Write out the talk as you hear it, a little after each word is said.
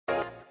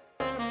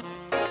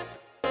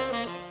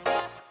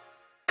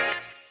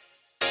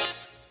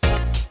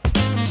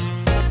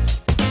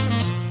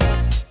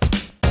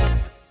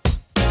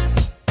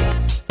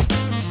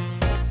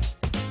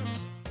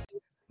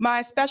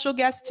My special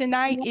guest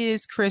tonight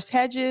is Chris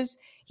Hedges.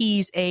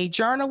 He's a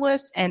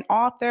journalist and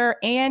author,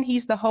 and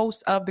he's the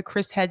host of the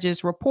Chris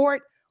Hedges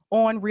Report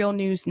on Real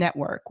News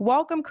Network.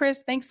 Welcome,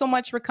 Chris. Thanks so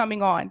much for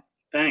coming on.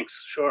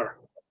 Thanks. Sure.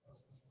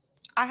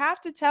 I have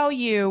to tell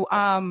you,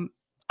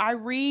 I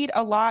read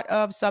a lot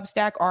of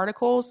Substack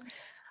articles.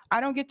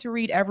 I don't get to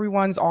read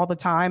everyone's all the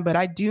time, but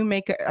I do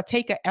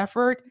take an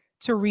effort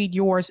to read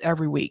yours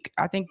every week.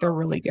 I think they're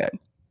really good.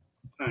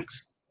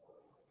 Thanks.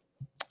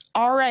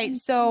 All right.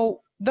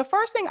 So the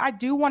first thing I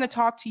do want to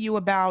talk to you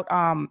about,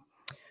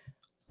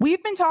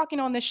 we've been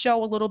talking on this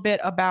show a little bit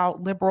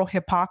about liberal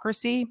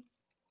hypocrisy.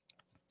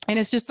 And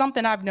it's just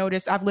something I've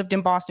noticed. I've lived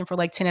in Boston for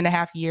like 10 and a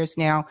half years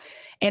now,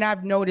 and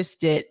I've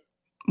noticed it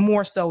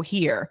more so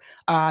here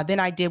than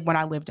I did when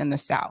I lived in the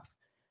South.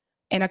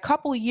 And a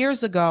couple of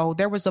years ago,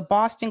 there was a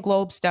Boston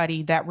Globe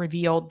study that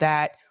revealed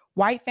that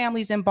white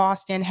families in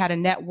Boston had a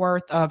net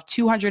worth of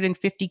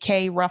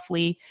 $250K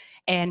roughly,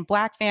 and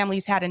Black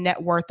families had a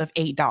net worth of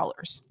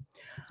 $8.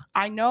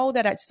 I know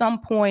that at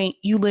some point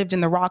you lived in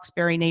the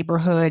Roxbury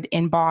neighborhood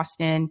in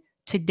Boston.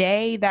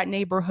 Today, that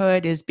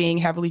neighborhood is being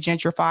heavily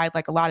gentrified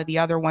like a lot of the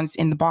other ones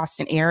in the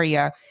Boston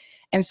area.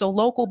 And so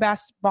local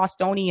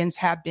Bostonians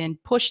have been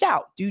pushed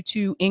out due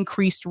to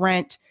increased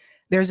rent.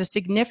 There's a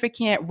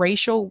significant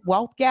racial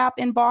wealth gap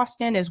in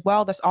Boston as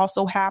well that's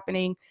also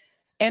happening.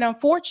 And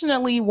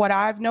unfortunately, what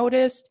I've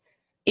noticed,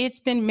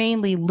 it's been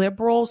mainly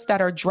liberals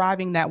that are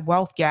driving that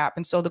wealth gap.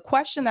 And so the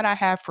question that I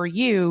have for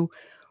you,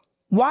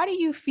 why do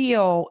you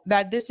feel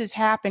that this is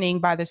happening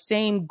by the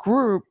same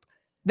group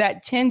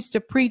that tends to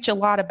preach a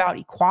lot about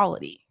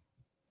equality?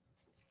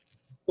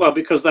 Well,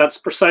 because that's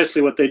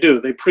precisely what they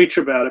do. They preach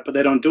about it, but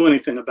they don't do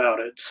anything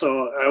about it.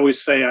 So I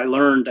always say I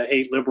learned to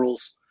hate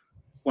liberals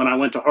when I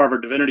went to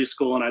Harvard Divinity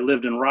School and I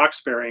lived in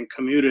Roxbury and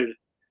commuted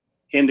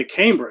into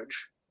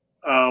Cambridge,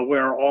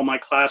 where all my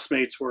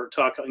classmates were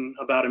talking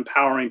about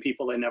empowering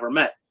people they never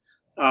met.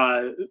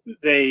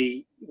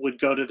 They would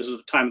go to, this was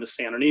the time of the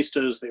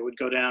Sandinistas, they would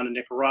go down to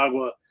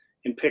Nicaragua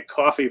and pick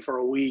coffee for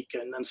a week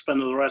and then spend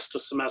the rest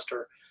of the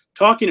semester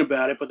talking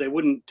about it, but they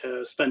wouldn't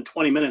spend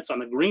 20 minutes on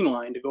the Green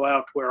Line to go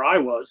out to where I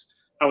was.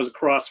 I was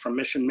across from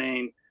Mission,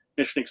 Maine,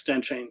 Mission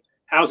Extension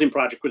housing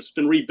project, which has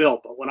been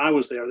rebuilt. But when I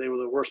was there, they were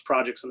the worst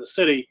projects in the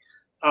city,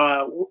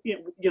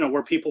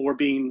 where people were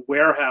being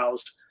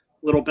warehoused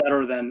a little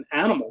better than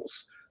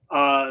animals.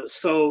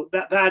 So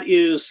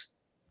that's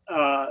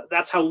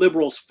how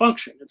liberals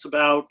function. It's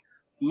about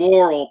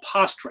moral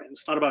posturing.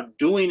 It's not about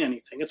doing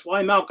anything. It's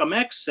why Malcolm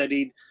X said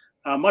he'd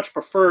much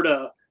prefer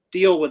to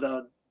deal with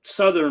a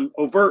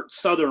overt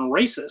Southern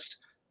racist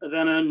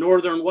than a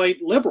Northern white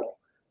liberal.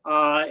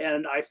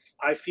 And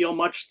I feel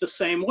much the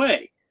same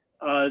way.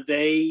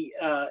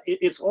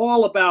 It's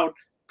all about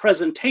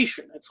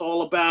presentation. It's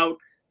all about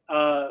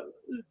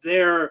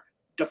their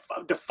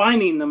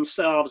defining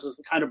themselves as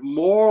the kind of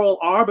moral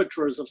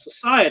arbiters of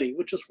society,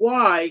 which is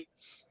why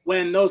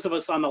when those of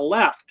us on the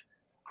left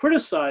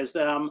criticize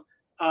them,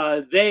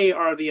 they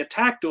are the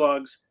attack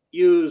dogs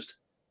used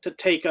to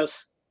take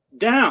us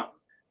down.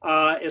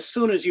 As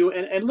soon as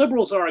and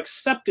liberals are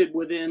accepted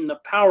within the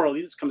power,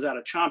 this comes out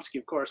of Chomsky,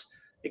 of course,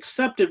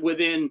 accepted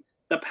within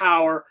the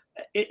power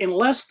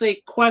unless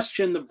they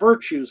question the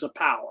virtues of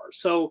power.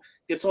 So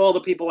it's all the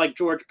people like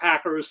George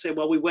Packer who say,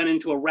 well, we went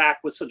into Iraq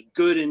with such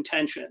good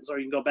intentions. Or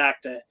you can go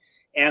back to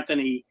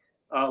Anthony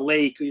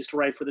Lake, who used to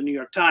write for the New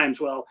York Times.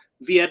 Well,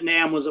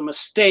 Vietnam was a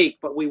mistake,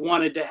 but we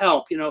wanted to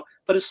help,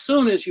 But as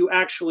soon as you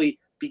actually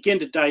begin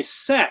to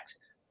dissect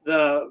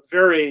the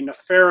very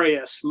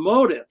nefarious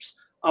motives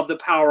of the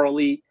power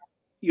elite,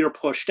 you're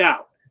pushed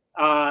out.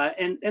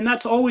 And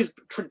that's always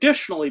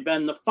traditionally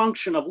been the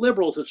function of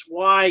liberals. It's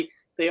why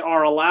they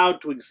are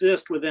allowed to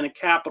exist within a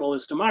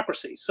capitalist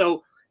democracy.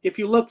 So if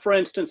you look, for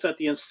instance, at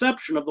the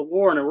inception of the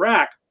war in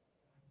Iraq,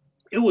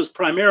 it was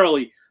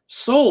primarily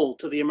sold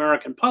to the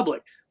American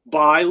public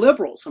by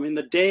liberals. I mean,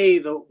 the day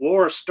the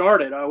war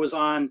started, I was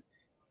on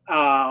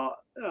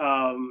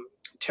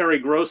Terry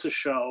Gross's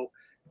show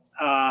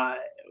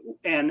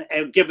and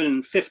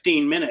given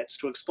 15 minutes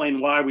to explain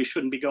why we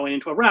shouldn't be going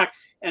into Iraq.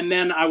 And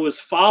then I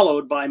was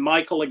followed by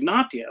Michael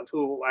Ignatieff,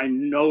 who I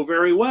know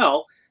very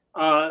well,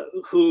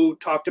 who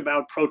talked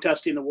about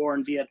protesting the war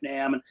in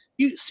Vietnam. And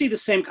you see the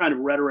same kind of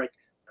rhetoric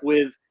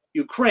with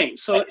Ukraine.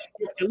 So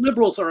if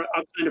liberals are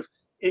kind of,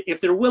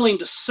 if they're willing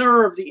to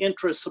serve the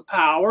interests of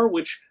power,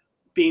 which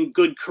being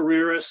good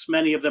careerists,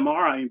 many of them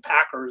are. I mean,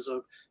 Packer is a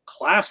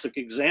classic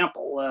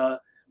example.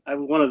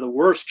 I'm one of the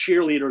worst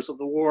cheerleaders of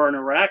the war in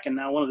Iraq, and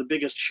now one of the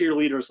biggest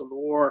cheerleaders of the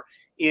war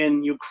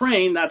in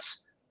Ukraine.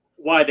 That's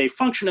why they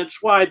function.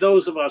 It's why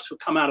those of us who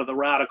come out of the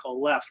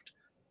radical left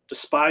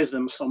despise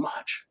them so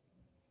much.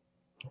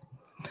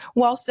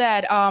 Well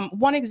said.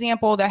 One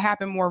example that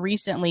happened more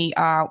recently,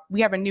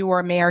 we have a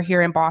newer mayor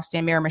here in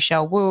Boston, Mayor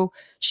Michelle Wu.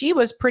 She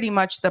was pretty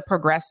much the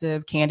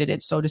progressive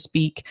candidate, so to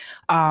speak,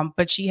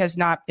 but she has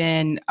not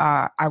been,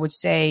 I would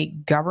say,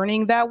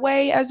 governing that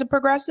way as a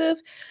progressive.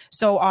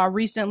 So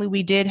recently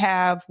we did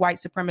have white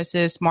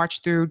supremacists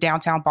march through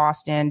downtown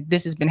Boston.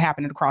 This has been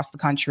happening across the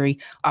country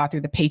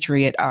through the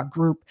Patriot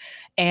group.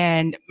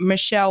 And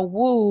Michelle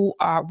Wu,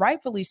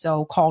 rightfully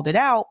so, called it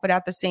out. But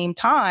at the same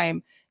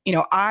time,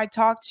 I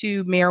talked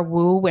to Mayor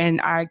Wu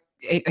and I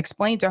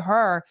explained to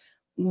her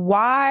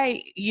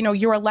why,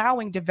 you're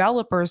allowing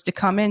developers to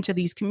come into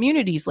these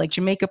communities like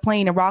Jamaica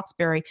Plain and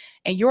Roxbury,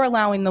 and you're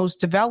allowing those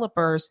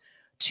developers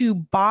to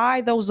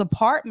buy those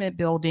apartment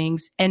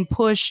buildings and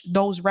push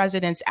those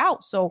residents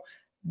out. So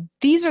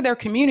these are their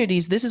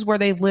communities. This is where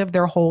they live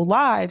their whole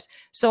lives.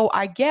 So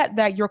I get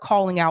that you're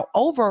calling out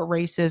overt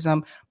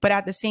racism, but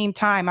at the same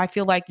time, I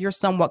feel like you're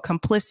somewhat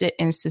complicit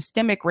in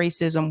systemic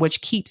racism,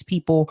 which keeps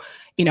people,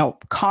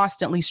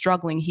 constantly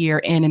struggling here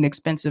in an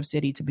expensive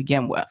city to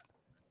begin with.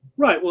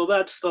 Right. Well,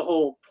 that's the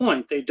whole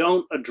point. They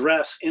don't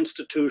address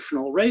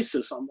institutional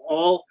racism.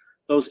 All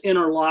those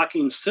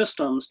interlocking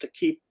systems to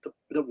keep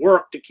the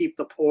work to keep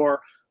the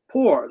poor,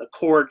 the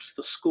courts,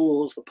 the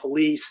schools, the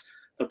police,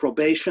 the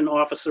probation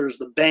officers,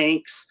 the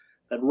banks,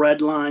 that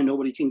red line,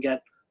 nobody can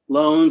get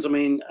loans. I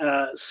mean,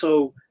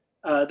 so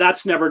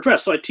that's never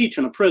addressed. So I teach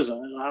in a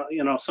prison,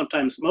 and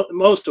sometimes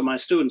most of my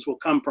students will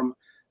come from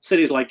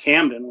cities like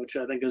Camden, which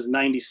I think is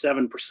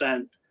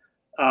 97%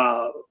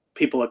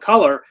 people of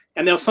color.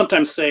 And they'll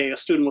sometimes say, a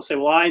student will say,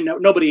 well, I know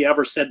nobody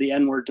ever said the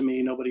N-word to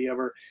me, nobody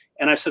ever.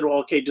 And I said, well,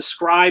 okay,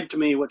 describe to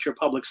me what your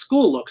public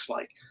school looks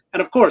like.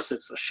 And of course,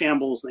 it's a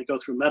shambles. They go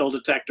through metal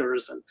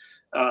detectors, and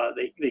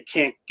they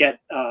can't get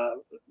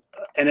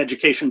an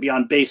education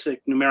beyond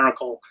basic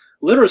numerical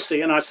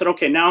literacy. And I said,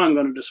 okay, now I'm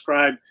going to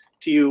describe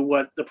to you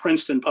what the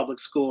Princeton public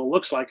school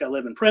looks like. I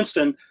live in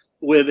Princeton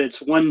with its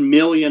 $1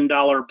 million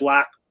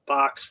black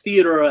box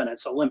theater and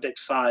its Olympic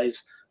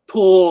size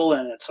pool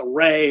and its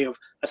array of,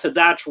 I said,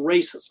 that's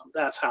racism.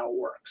 That's how it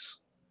works.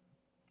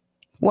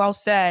 Well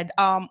said.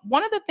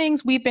 One of the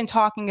things we've been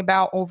talking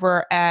about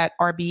over at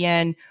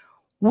RBN,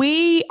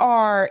 we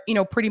are,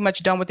 pretty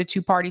much done with the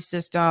two-party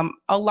system.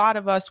 A lot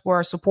of us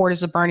were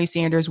supporters of Bernie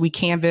Sanders. We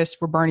canvassed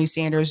for Bernie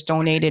Sanders,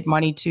 donated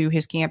money to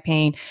his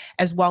campaign,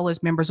 as well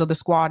as members of the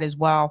squad as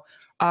well.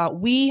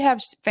 We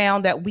have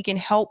found that we can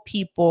help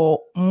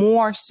people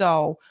more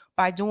so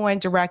by doing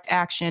direct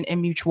action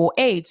and mutual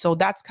aid. So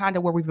that's kind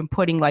of where we've been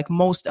putting like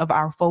most of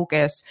our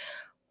focus.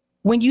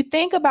 When you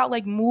think about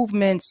like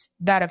movements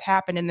that have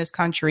happened in this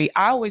country,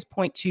 I always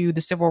point to the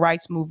civil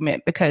rights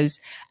movement because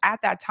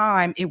at that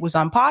time it was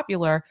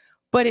unpopular,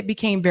 but it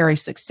became very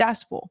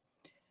successful.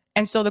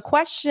 And so the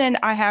question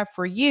I have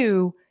for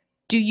you,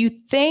 do you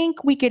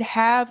think we could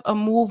have a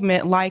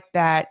movement like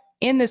that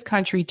in this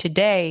country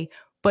today,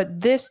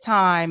 but this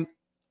time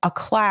a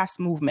class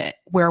movement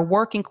where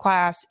working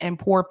class and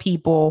poor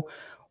people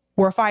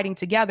were fighting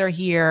together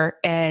here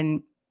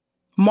and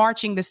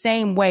marching the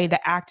same way the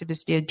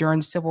activists did during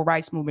the civil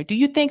rights movement? Do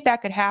you think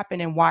that could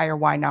happen, and why or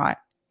why not?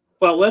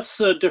 Well,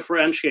 let's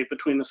differentiate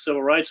between the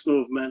civil rights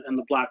movement and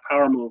the Black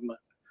Power movement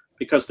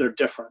because they're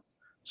different.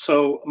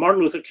 So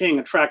Martin Luther King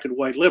attracted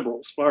white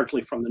liberals,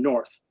 largely from the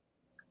North.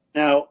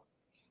 Now,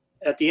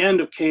 at the end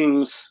of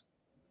King's,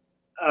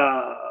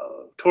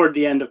 toward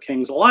the end of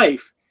King's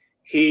life,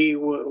 he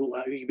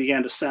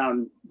began to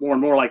sound more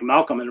and more like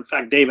Malcolm. And in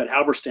fact, David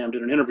Halberstam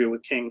did an interview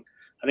with King,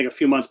 I think a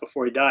few months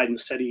before he died, and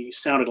said he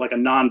sounded like a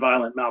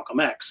nonviolent Malcolm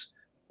X.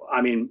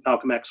 I mean,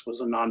 Malcolm X was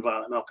a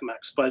nonviolent Malcolm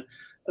X, but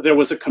there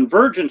was a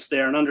convergence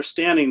there, and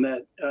understanding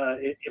that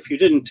if you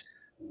didn't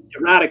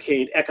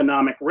eradicate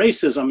economic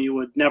racism, you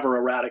would never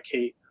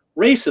eradicate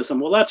racism.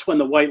 Well, that's when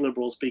the white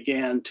liberals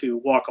began to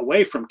walk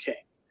away from King.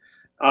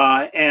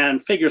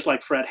 And figures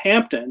like Fred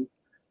Hampton,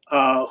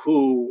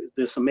 who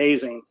this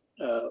amazing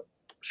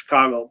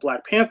Chicago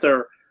Black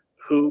Panther,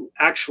 who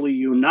actually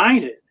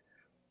united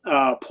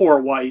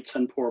poor whites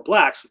and poor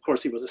blacks. Of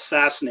course, he was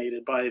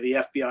assassinated by the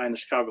FBI and the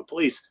Chicago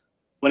police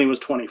when he was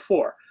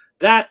 24.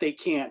 That they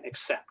can't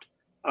accept.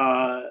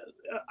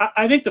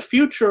 I think the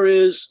future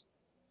is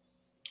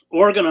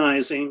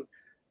organizing,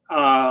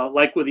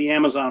 like with the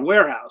Amazon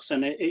warehouse,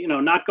 and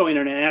not going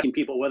in and asking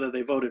people whether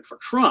they voted for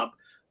Trump,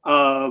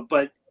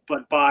 but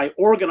by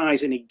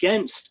organizing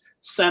against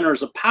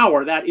centers of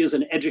power. That is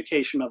an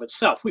education of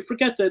itself. We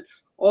forget that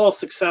all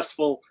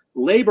successful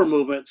labor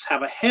movements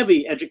have a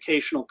heavy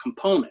educational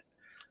component.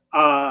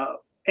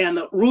 And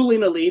the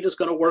ruling elite is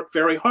going to work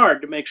very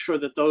hard to make sure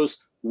that those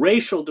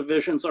racial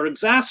divisions are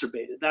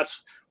exacerbated.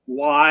 That's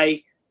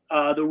why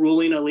the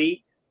ruling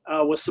elite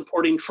was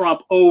supporting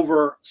Trump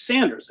over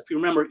Sanders. If you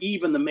remember,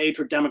 even the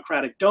major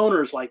Democratic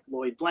donors like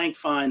Lloyd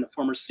Blankfein, the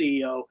former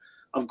CEO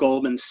of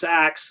Goldman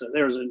Sachs,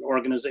 there's an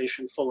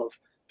organization full of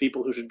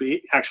people who should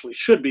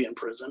be in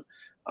prison.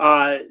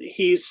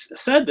 He's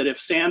said that if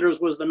Sanders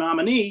was the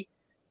nominee,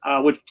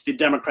 which the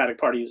Democratic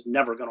Party is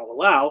never going to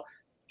allow,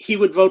 he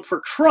would vote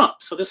for Trump.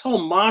 So this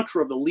whole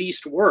mantra of the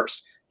least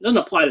worst, it doesn't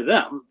apply to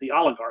them, the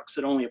oligarchs.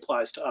 It only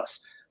applies to us.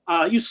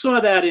 You saw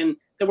that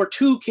there were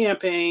two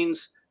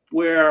campaigns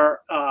where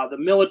the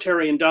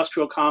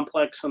military-industrial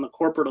complex and the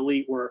corporate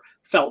elite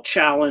felt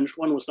challenged.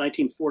 One was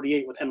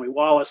 1948 with Henry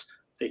Wallace.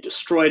 They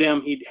destroyed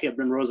him. He had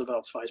been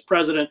Roosevelt's vice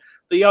president.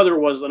 The other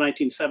was the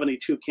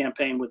 1972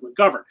 campaign with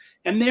McGovern.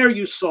 And there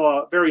you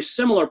saw a very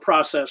similar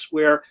process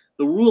where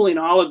the ruling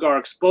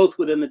oligarchs, both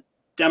within the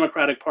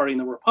Democratic Party and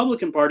the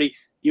Republican Party,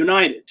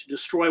 united to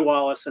destroy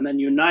Wallace and then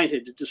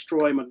united to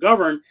destroy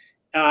McGovern.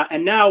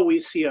 And now we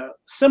see a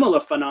similar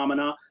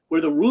phenomena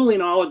where the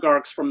ruling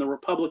oligarchs from the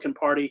Republican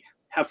Party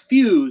have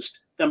fused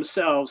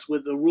themselves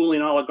with the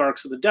ruling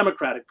oligarchs of the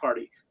Democratic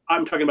Party.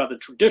 I'm talking about the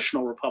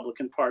traditional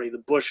Republican Party,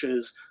 the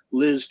Bushes,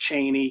 Liz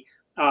Cheney,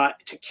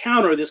 to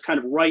counter this kind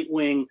of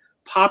right-wing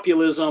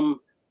populism,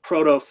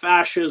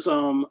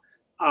 proto-fascism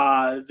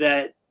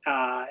that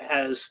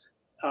has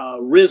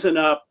risen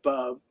up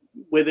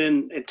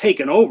within and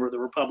taken over the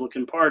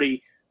Republican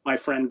Party. My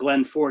friend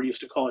Glenn Ford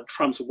used to call it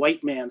Trump's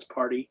white man's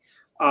party.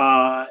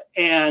 But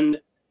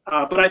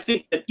I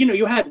think that,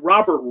 you had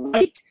Robert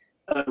Reich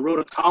wrote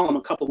a column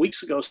a couple of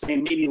weeks ago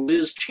saying maybe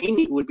Liz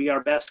Cheney would be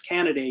our best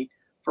candidate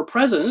for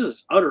president. This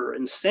is utter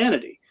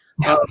insanity.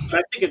 But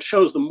I think it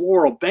shows the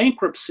moral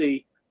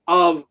bankruptcy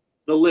of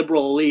the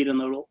liberal elite and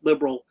the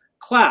liberal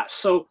class.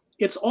 So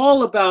it's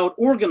all about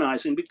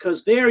organizing,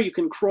 because there you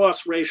can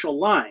cross racial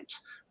lines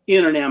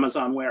in an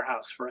Amazon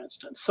warehouse, for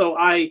instance. So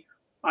I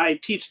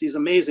teach these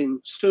amazing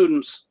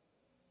students,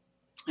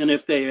 and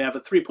if they have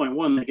a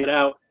 3.1, they get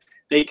out,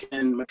 they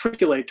can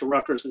matriculate to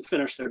Rutgers and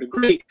finish their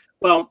degree.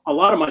 Well, a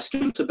lot of my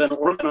students have been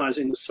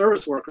organizing the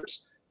service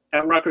workers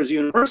at Rutgers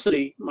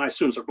University. My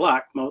students are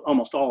black,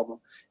 almost all of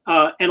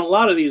them. And a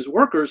lot of these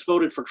workers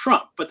voted for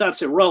Trump, but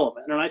that's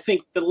irrelevant. And I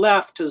think the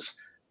left has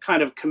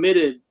kind of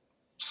committed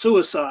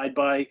suicide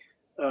by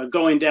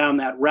going down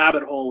that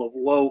rabbit hole of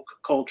woke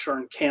culture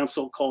and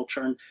cancel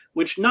culture,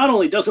 which not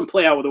only doesn't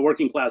play out with the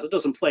working class, it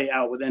doesn't play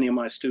out with any of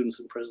my students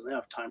in prison. They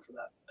don't have time for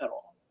that at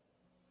all.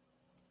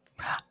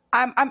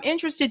 I'm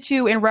interested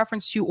too in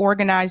reference to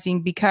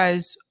organizing,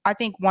 because I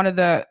think one of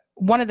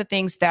the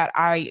things that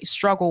I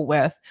struggle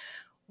with,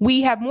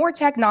 we have more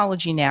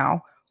technology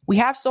now. We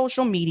have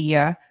social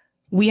media,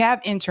 we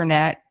have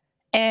internet.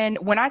 And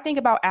when I think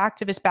about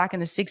activists back in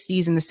the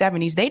 60s and the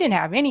 70s, they didn't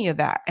have any of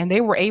that. And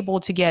they were able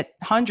to get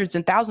hundreds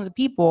and thousands of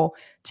people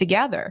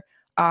together.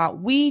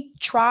 We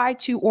try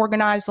to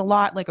organize a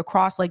lot, like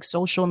across like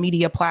social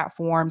media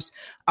platforms.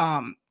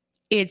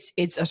 It's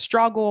a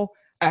struggle.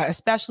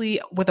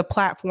 Especially with a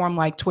platform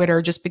like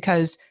Twitter, just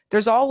because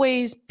there's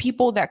always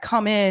people that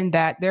come in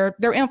that they're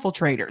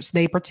infiltrators.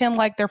 They pretend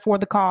like they're for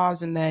the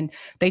cause, and then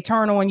they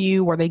turn on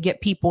you, or they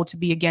get people to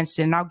be against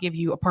it. And I'll give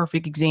you a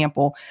perfect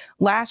example.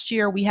 Last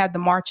year, we had the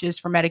marches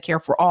for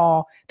Medicare for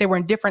All. They were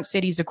in different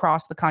cities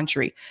across the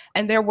country,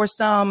 and there were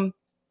some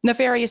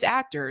nefarious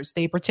actors.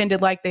 They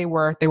pretended like they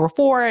were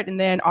for it, and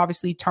then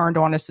obviously turned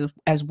on us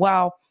as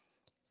well.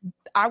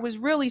 I was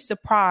really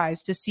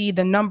surprised to see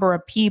the number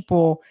of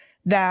people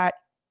that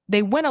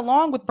they went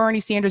along with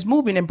Bernie Sanders'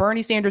 movement, and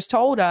Bernie Sanders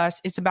told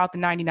us it's about the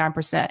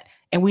 99%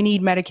 and we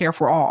need Medicare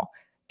for all.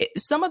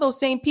 Some of those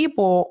same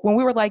people, when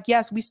we were like,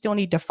 yes, we still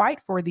need to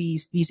fight for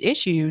these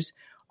issues,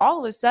 all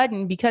of a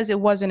sudden, because it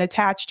wasn't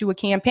attached to a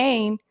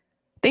campaign,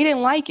 they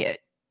didn't like it.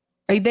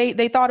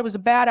 They thought it was a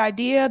bad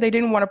idea. They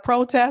didn't want to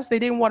protest. They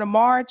didn't want to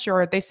march,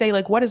 or they say,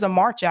 like, what is a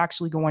march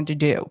actually going to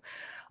do?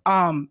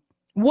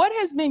 What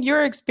has been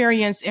your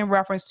experience in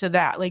reference to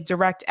that, like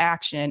direct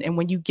action? And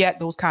when you get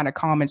those kind of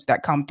comments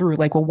that come through,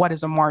 like, well, what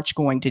is a march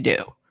going to do?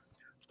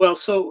 Well,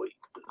 so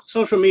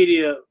social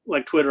media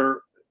like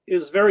Twitter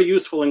is very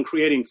useful in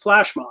creating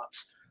flash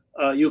mobs.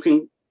 You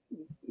can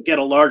get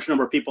a large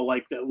number of people,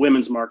 like the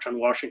Women's March on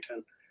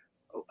Washington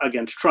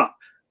against Trump.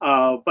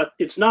 But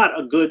it's not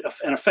a good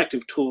and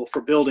effective tool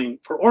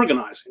for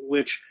organizing,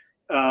 which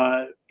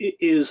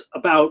is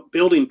about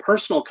building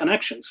personal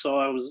connections. So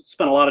I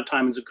spent a lot of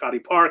time in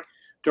Zuccotti Park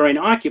during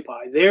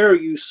Occupy. There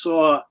you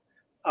saw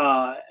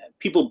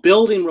people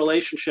building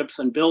relationships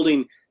and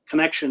building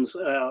connections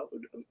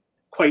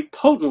quite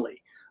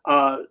potently.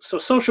 So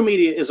social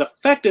media is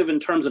effective in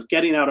terms of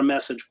getting out a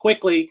message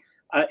quickly.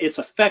 It's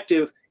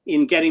effective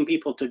in getting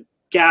people to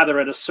gather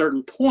at a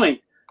certain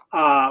point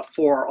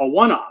for a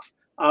one-off,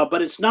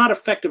 but it's not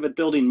effective at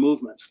building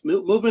movements.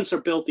 Movements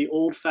are built the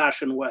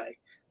old-fashioned way.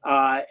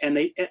 And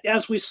they,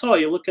 as we saw,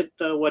 you look at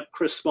what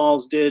Chris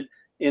Smalls did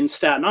in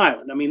Staten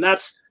Island.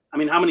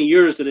 How many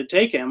years did it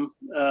take him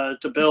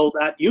to build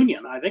that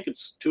union? I think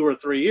it's 2 or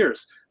 3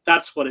 years.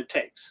 That's what it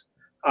takes.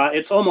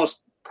 It's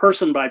almost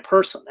person by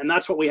person, and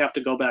that's what we have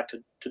to go back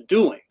to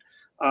doing.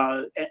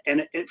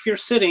 And if you're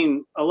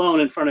sitting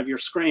alone in front of your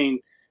screen,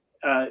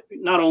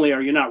 not only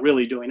are you not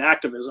really doing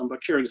activism,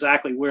 but you're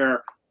exactly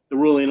where the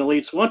ruling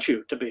elites want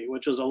you to be,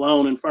 which is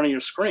alone in front of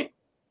your screen.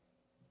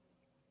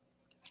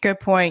 Good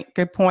point.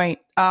 Good point.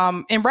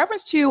 In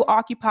reference to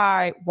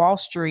Occupy Wall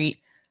Street,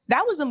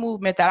 that was a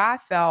movement that I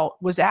felt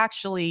was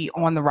actually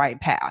on the right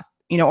path.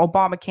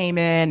 Obama came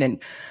in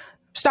and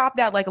stopped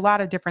that, like a lot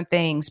of different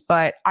things.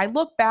 But I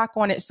look back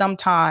on it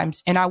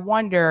sometimes and I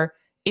wonder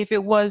if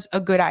it was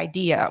a good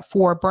idea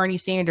for Bernie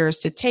Sanders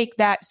to take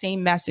that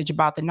same message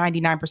about the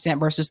 99%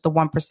 versus the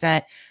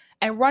 1%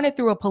 and run it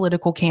through a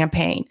political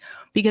campaign.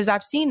 Because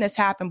I've seen this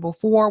happen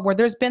before where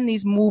there's been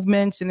these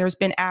movements and there's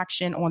been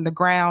action on the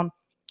ground.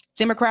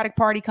 Democratic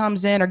Party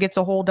comes in or gets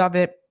a hold of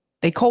it.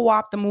 They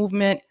co-opt the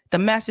movement. The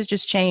message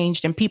has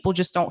changed and people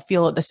just don't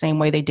feel it the same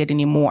way they did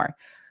anymore.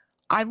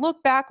 I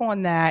look back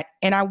on that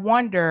and I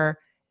wonder,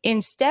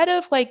 instead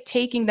of like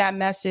taking that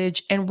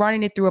message and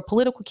running it through a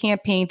political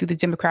campaign through the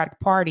Democratic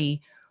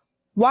Party,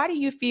 why do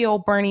you feel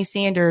Bernie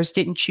Sanders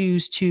didn't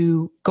choose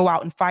to go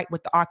out and fight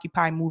with the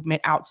Occupy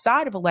movement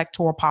outside of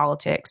electoral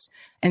politics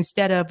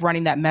instead of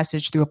running that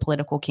message through a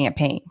political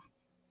campaign?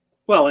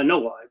 Well, I know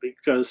why,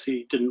 because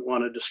he didn't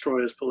want to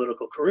destroy his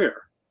political career.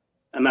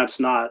 And that's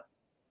not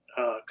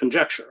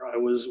conjecture. I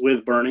was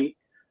with Bernie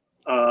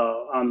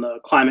on the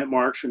climate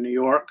march in New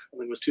York. I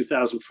think it was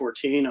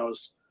 2014. I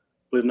was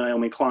with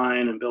Naomi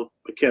Klein and Bill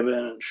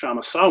McKibben and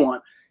Shama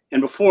Sawant.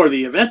 And before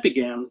the event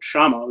began,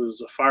 Shama,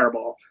 who's a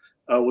fireball,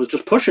 was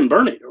just pushing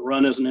Bernie to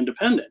run as an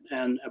independent.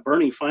 And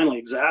Bernie finally,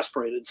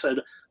 exasperated, said,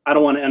 I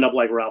don't want to end up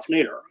like Ralph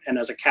Nader. And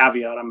as a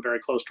caveat, I'm very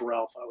close to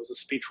Ralph. I was a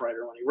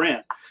speechwriter when he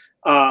ran.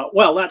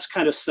 Well, that's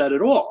kind of said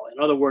it all.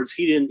 In other words,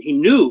 he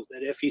knew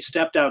that if he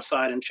stepped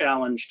outside and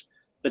challenged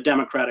the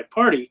Democratic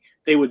Party,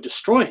 they would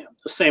destroy him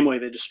the same way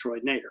they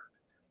destroyed Nader.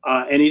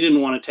 And he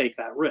didn't want to take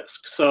that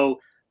risk.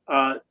 So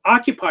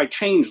Occupy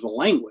changed the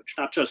language,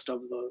 not just of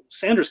the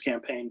Sanders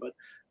campaign, but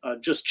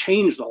just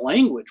changed the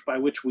language by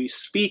which we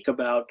speak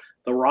about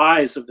the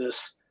rise of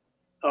this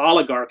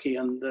oligarchy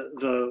and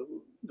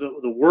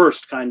the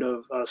worst kind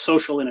of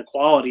social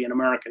inequality in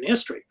American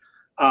history.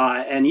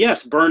 And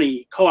yes,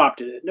 Bernie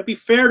co-opted it. And to be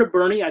fair to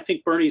Bernie, I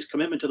think Bernie's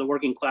commitment to the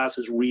working class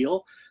is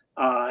real.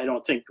 I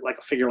don't think like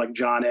a figure like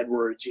John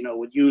Edwards,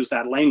 would use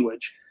that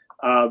language,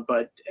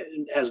 but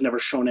has never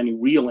shown any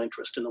real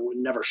interest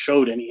never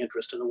showed any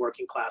interest in the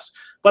working class.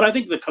 But I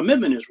think the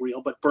commitment is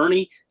real. But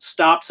Bernie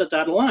stops at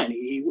that line.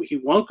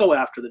 He won't go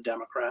after the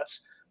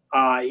Democrats.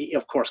 He,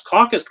 of course,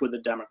 caucused with the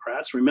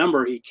Democrats.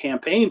 Remember, he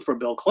campaigned for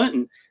Bill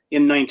Clinton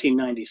in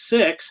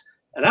 1996.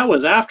 And that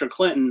was after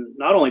Clinton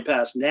not only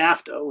passed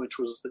NAFTA, which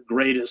was the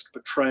greatest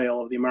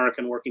betrayal of the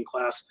American working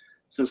class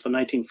since the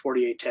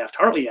 1948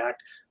 Taft-Hartley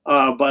Act,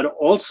 but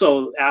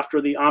also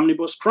after the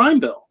Omnibus Crime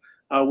Bill,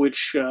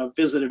 which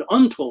visited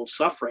untold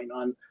suffering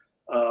on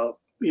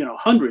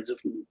hundreds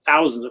of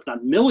thousands, if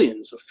not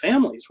millions, of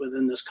families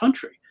within this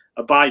country.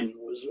 Biden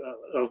was,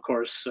 of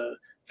course,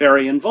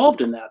 very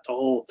involved in that. The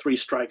whole 3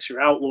 strikes,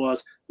 you're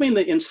outlaws. I mean,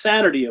 the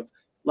insanity of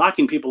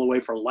locking people away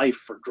for life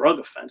for drug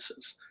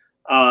offenses,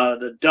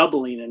 the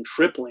doubling and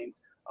tripling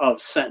of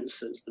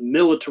sentences, the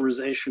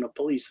militarization of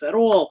police, that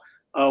all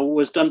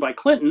was done by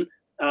Clinton.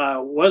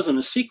 Wasn't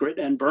a secret,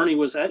 and Bernie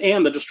was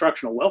and the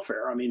destruction of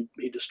welfare. I mean,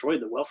 he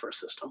destroyed the welfare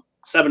system.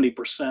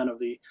 70% of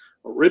the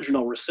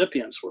original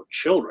recipients were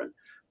children,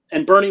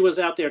 and Bernie was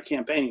out there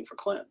campaigning for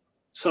Clinton.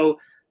 So,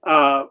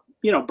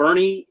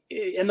 Bernie,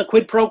 and the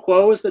quid pro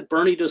quo is that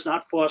Bernie does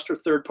not foster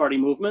third-party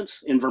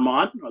movements in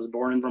Vermont. I was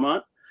born in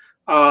Vermont,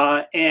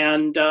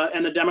 and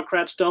the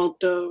Democrats don't.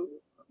 They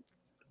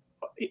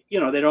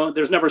don't.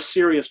 There's never a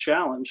serious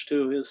challenge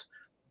to his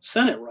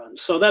Senate run.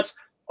 So that's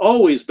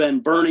always been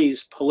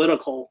Bernie's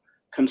political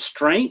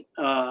constraint.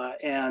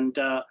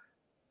 Yes,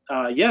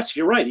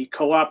 you're right. He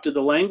co-opted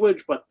the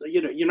language, but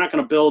you're not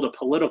going to build a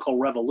political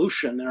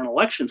revolution in an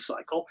election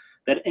cycle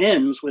that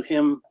ends with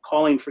him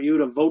calling for you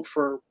to vote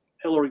for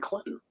Hillary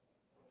Clinton.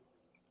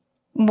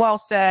 Well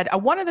said.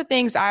 One of the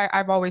things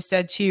I've always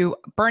said too,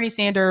 Bernie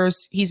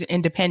Sanders, he's an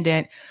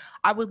independent.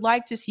 I would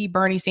like to see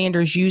Bernie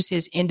Sanders use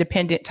his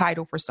independent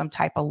title for some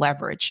type of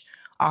leverage.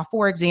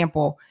 For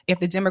example, if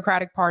the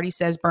Democratic Party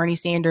says, Bernie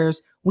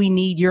Sanders, we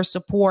need your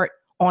support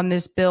on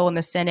this bill in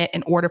the Senate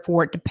in order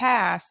for it to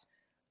pass,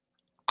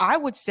 I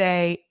would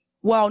say,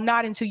 well,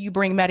 not until you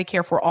bring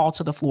Medicare for all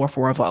to the floor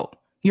for a vote.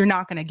 You're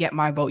not going to get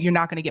my vote. You're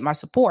not going to get my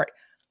support.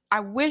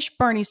 I wish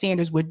Bernie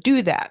Sanders would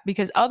do that,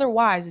 because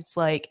otherwise it's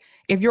like,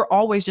 if you're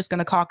always just going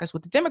to caucus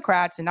with the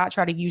Democrats and not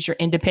try to use your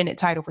independent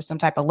title for some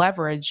type of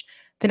leverage,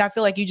 then I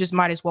feel like you just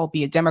might as well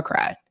be a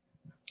Democrat.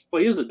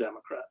 Well, he is a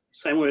Democrat.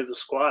 Same way the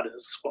Squad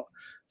is.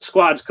 The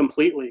Squad's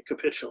completely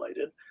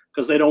capitulated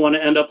because they don't want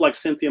to end up like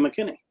Cynthia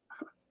McKinney.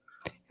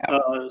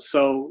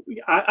 So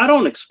I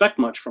don't expect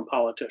much from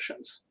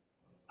politicians.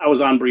 I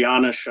was on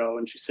Brianna's show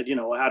and she said,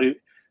 how do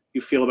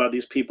you feel about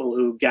these people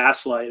who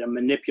gaslight and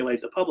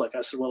manipulate the public?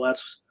 I said, well,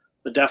 that's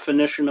the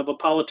definition of a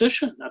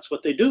politician. That's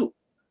what they do.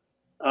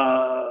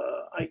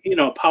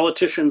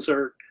 Politicians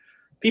are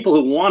people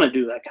who want to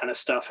do that kind of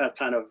stuff, have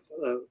kind of,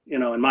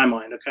 in my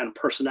mind, a kind of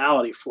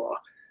personality flaw.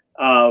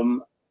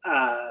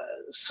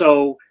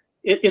 So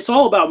it's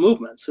all about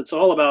movements. It's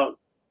all about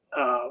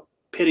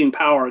pitting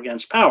power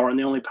against power. And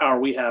the only power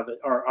we have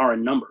are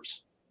in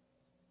numbers.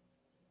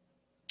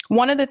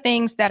 One of the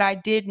things that I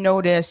did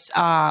notice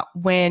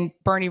when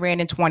Bernie ran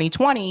in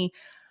 2020,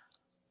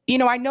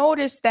 I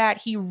noticed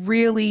that he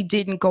really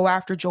didn't go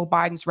after Joe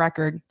Biden's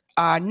record.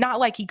 Not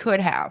like he could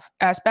have,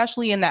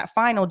 especially in that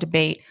final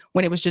debate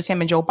when it was just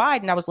him and Joe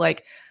Biden. I was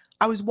like,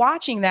 I was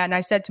watching that and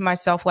I said to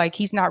myself, like,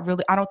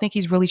 I don't think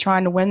he's really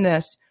trying to win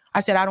this. I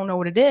said, I don't know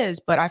what it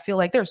is, but I feel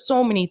like there's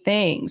so many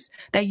things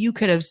that you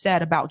could have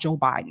said about Joe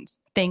Biden,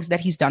 things that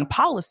he's done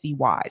policy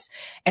wise.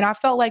 And I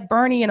felt like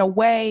Bernie, in a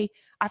way,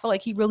 I felt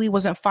like he really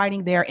wasn't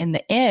fighting there in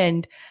the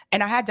end.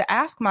 And I had to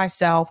ask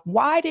myself,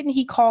 why didn't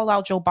he call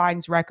out Joe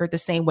Biden's record the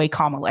same way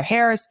Kamala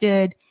Harris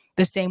did,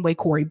 the same way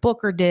Cory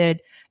Booker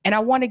did? And I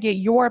want to get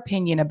your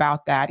opinion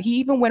about that. He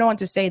even went on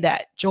to say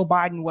that Joe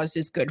Biden was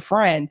his good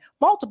friend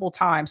multiple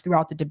times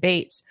throughout the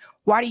debates.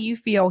 Why do you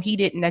feel he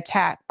didn't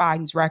attack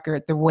Biden's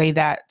record the way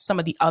that some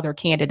of the other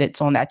candidates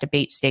on that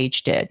debate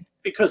stage did?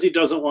 Because he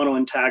doesn't want to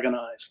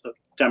antagonize the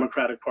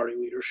Democratic Party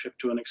leadership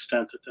to an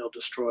extent that they'll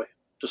destroy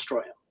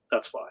him.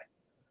 That's why.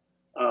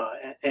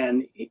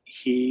 And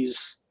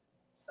he's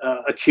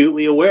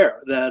acutely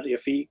aware that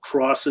if he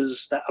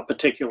crosses a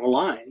particular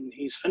line,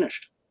 he's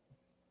finished.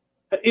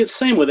 It's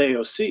same with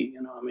AOC.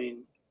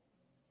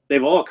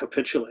 They've all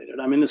capitulated.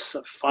 This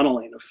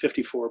funneling of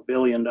 $54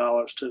 billion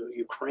to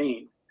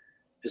Ukraine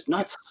is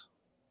nuts.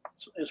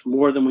 It's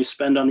more than we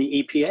spend on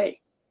the EPA,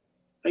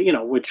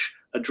 which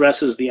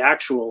addresses the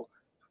actual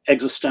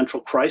existential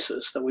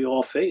crisis that we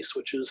all face,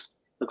 which is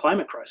the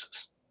climate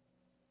crisis.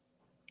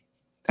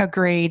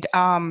 Agreed.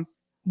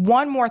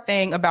 One more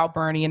thing about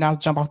Bernie, and I'll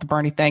jump off the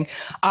Bernie thing.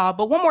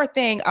 But one more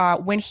thing,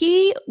 when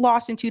he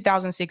lost in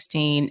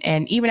 2016,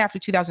 and even after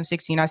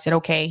 2016, I said,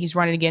 okay, he's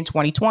running again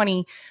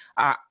 2020.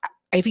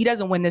 If he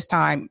doesn't win this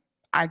time,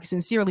 I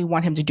sincerely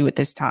want him to do it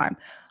this time.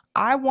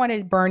 I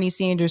wanted Bernie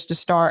Sanders to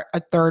start a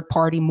third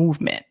party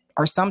movement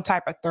or some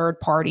type of third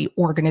party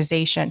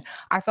organization.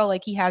 I felt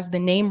like he has the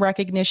name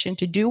recognition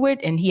to do it,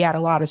 and he had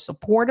a lot of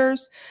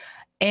supporters,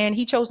 and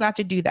he chose not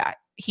to do that.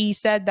 He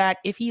said that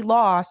if he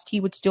lost, he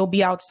would still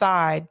be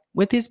outside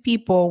with his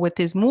people, with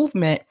his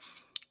movement.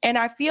 And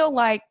I feel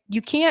like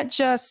you can't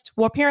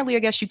apparently, I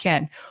guess you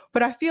can,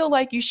 but I feel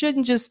like you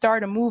shouldn't just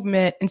start a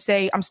movement and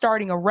say, I'm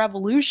starting a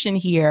revolution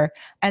here,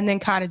 and then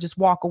kind of just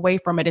walk away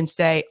from it and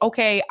say,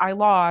 okay, I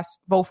lost,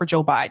 vote for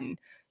Joe Biden.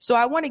 So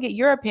I want to get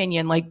your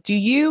opinion. Like, do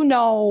you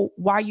know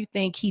why you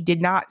think he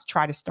did not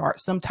try to start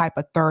some type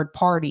of third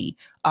party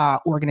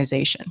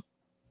organization?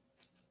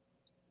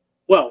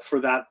 Well, for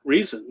that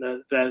reason,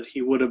 that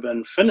he would have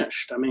been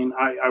finished.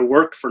 I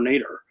worked for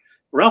Nader.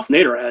 Ralph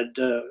Nader had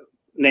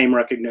name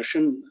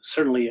recognition,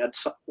 certainly had,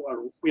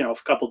 a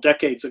couple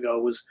decades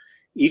ago was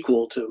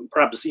equal to,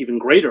 perhaps even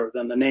greater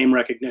than the name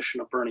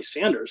recognition of Bernie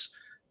Sanders.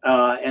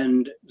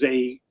 And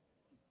they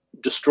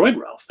destroyed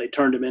Ralph. They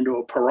turned him into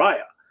a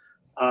pariah.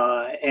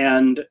 I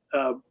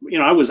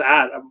was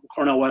at,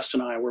 Cornel West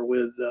and I were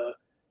with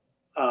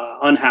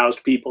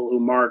unhoused people who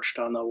marched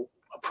on the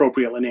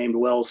appropriately named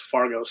Wells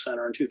Fargo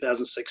Center in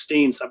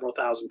 2016, several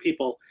thousand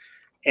people.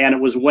 And it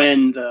was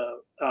when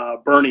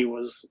Bernie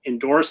was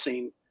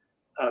endorsing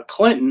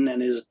Clinton,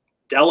 and his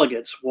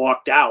delegates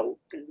walked out,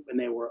 and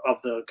they were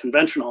of the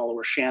convention hall,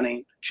 were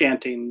chanting,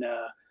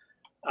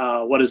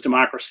 what does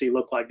democracy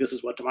look like? This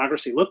is what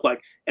democracy looked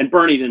like. And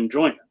Bernie didn't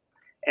join them.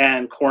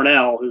 And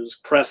Cornell, who's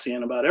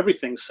prescient about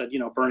everything, said,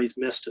 Bernie's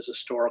missed his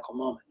historical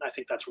moment. And I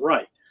think that's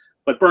right.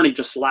 But Bernie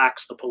just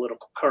lacks the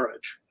political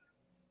courage.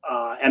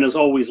 And has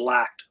always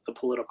lacked the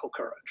political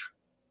courage.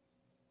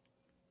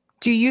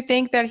 Do you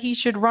think that he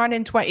should run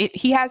in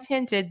he has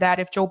hinted that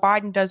if Joe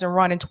Biden doesn't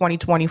run in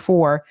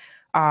 2024,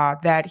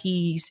 that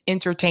he's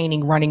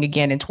entertaining running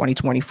again in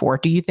 2024.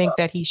 Do you think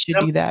that he should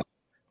do that?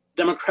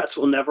 Democrats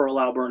will never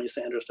allow Bernie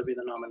Sanders to be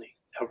the nominee,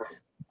 ever.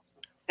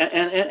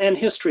 And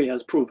history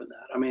has proven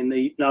that.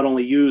 They not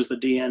only use the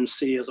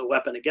DNC as a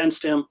weapon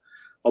against him,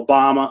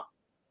 Obama,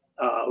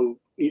 who,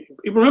 you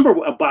remember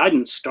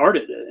Biden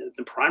started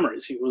the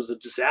primaries. He was a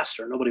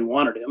disaster. Nobody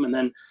wanted him. And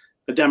then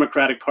the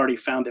Democratic Party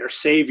found their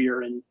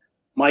savior in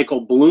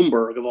Michael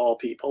Bloomberg, of all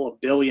people, a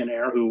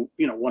billionaire who,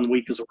 1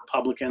 week is a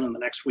Republican and the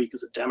next week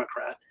is a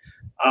Democrat.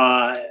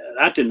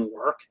 That didn't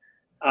work.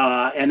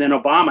 And then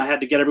Obama had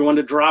to get everyone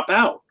to drop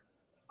out.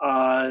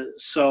 The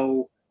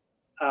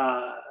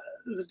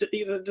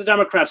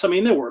Democrats,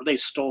 they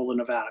stole the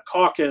Nevada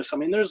caucus.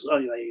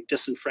 They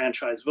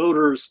disenfranchised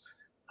voters.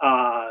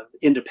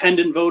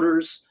 Independent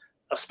voters,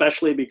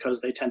 especially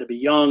because they tend to be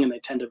young and they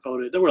tend to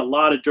vote. There were a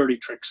lot of dirty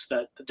tricks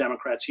that the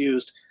Democrats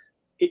used.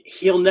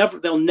 They'll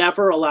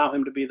never allow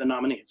him to be the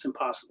nominee. It's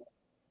impossible.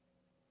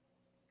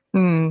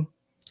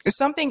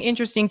 Something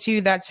interesting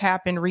too that's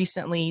happened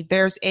recently.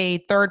 There's a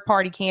third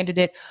party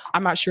candidate.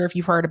 I'm not sure if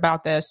you've heard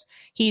about this.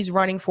 He's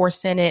running for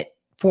Senate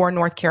for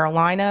North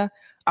Carolina.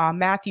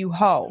 Matthew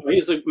Hoh.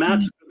 Matt's a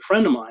good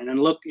friend of mine, and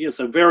look, it's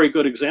a very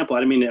good example. I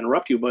didn't mean to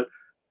interrupt you, but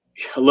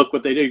look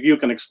what they did. You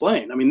can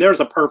explain. There's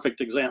a perfect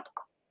example.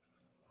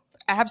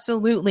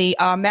 Absolutely.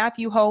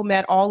 Matthew Hoh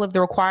met all of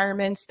the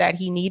requirements that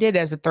he needed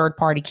as a third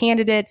party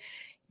candidate.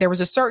 There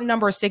was a certain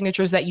number of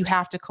signatures that you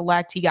have to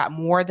collect. He got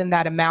more than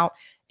that amount.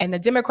 And the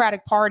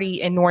Democratic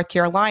Party in North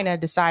Carolina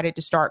decided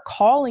to start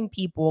calling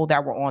people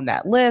that were on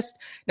that list,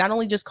 not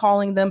only just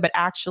calling them, but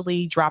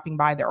actually dropping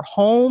by their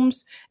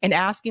homes and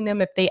asking them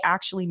if they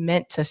actually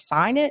meant to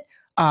sign it.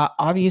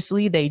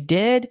 Obviously, they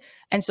did.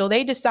 And so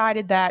they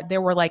decided that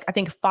there were like, I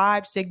think,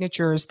 5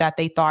 signatures that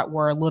they thought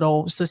were a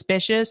little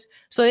suspicious.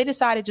 So they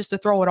decided just to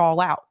throw it all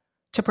out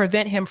to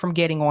prevent him from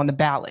getting on the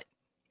ballot.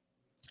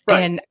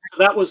 Right. And so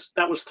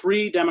that was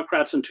 3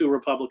 Democrats and 2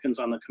 Republicans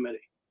on the committee.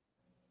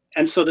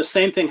 And so the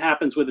same thing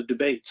happens with the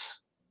debates.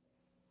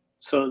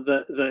 So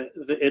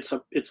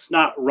it's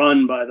not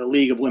run by the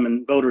League of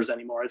Women Voters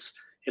anymore.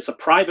 It's a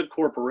private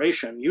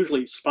corporation,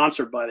 usually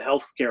sponsored by the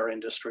healthcare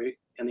industry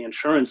and the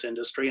insurance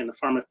industry and the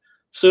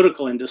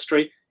pharmaceutical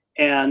industry.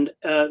 And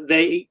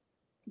I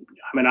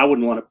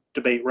wouldn't want to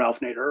debate Ralph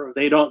Nader.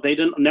 They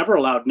never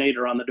allowed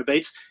Nader on the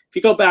debates. If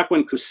you go back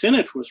when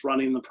Kucinich was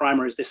running the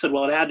primaries, they said,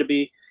 well, it had to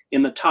be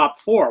in the top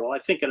 4. Well, I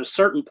think at a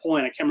certain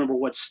point, I can't remember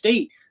what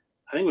state,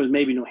 I think it was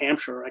maybe New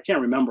Hampshire, I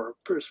can't remember,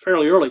 it was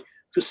fairly early,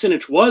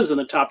 Kucinich was in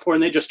the top 4,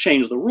 and they just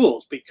changed the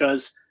rules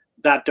because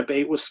that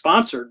debate was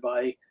sponsored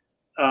by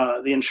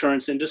the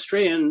insurance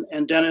industry,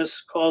 and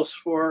Dennis calls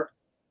for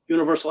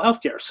universal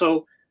health care.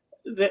 So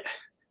the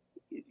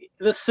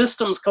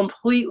system's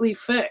completely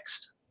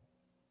fixed.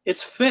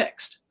 It's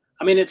fixed.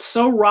 I mean, it's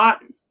so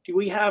rotten.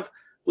 We have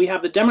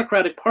the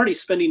Democratic Party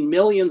spending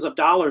millions of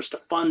dollars to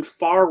fund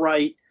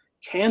far-right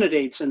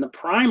candidates in the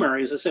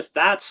primaries as if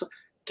that's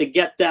to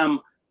get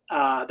them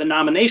the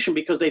nomination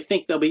because they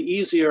think they'll be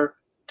easier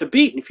to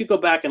beat. And if you go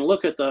back and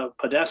look at the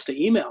Podesta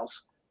emails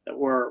that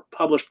were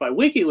published by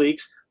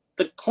WikiLeaks,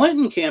 the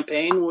Clinton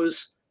campaign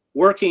was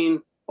working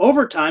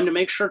overtime to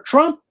make sure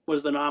Trump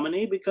was the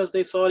nominee because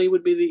they thought he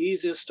would be the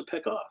easiest to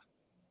pick off.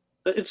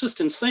 It's just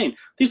insane.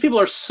 These people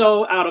are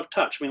so out of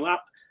touch. I mean,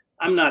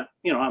 I'm not,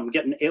 I'm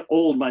getting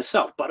old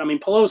myself, but I mean,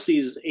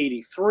 Pelosi's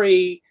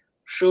 83,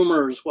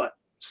 Schumer's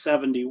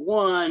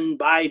 71,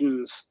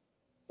 Biden's,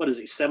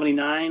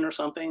 79 or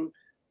something,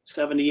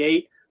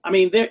 78. I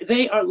mean,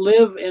 they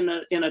live in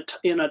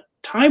a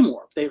time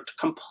warp. They're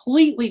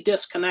completely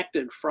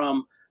disconnected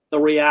from the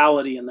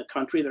reality in the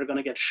country. They're going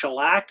to get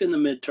shellacked in the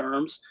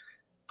midterms.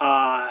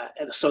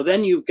 So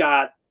then you've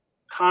got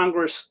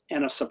Congress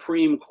and a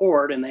Supreme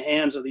Court in the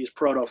hands of these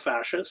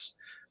proto-fascists.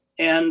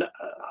 And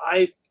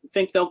I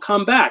think they'll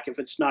come back. If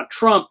it's not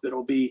Trump,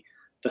 it'll be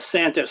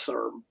DeSantis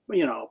or,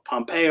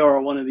 Pompeo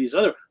or one of these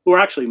other who are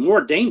actually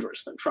more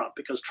dangerous than Trump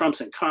because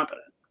Trump's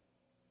incompetent.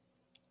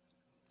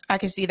 I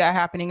can see that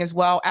happening as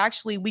well.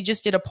 Actually, we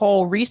just did a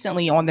poll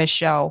recently on this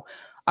show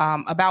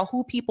about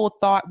who people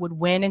thought would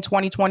win in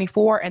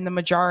 2024. And the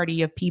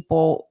majority of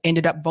people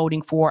ended up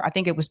voting for, I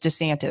think it was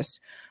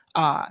DeSantis,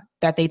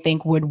 that they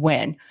think would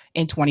win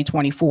in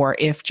 2024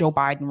 if Joe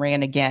Biden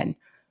ran again.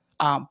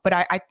 But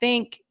I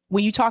think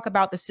when you talk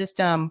about the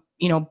system,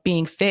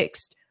 being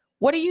fixed,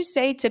 what do you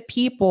say to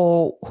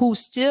people who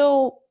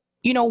still,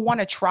 want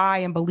to try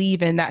and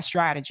believe in that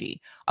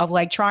strategy of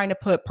like trying to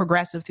put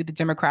progressive through the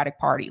Democratic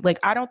Party? Like,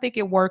 I don't think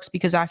it works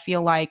because I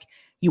feel like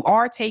you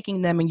are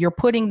taking them and you're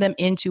putting them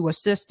into a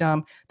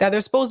system that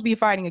they're supposed to be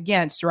fighting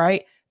against,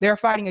 right? They're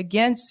fighting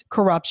against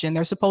corruption.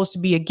 They're supposed to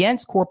be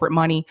against corporate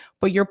money,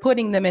 but you're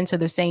putting them into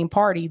the same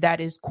party that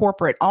is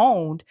corporate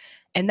owned.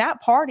 And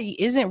that party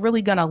isn't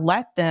really going to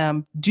let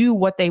them do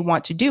what they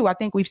want to do. I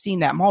think we've seen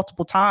that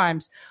multiple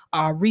times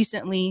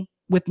recently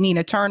with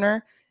Nina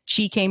Turner.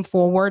 She came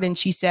forward and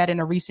she said in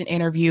a recent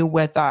interview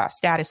with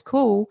Status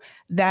Quo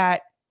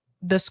that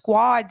the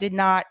squad did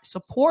not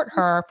support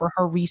her for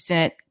her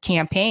recent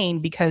campaign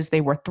because they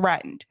were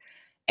threatened.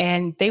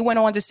 And they went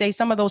on to say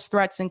some of those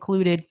threats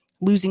included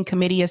losing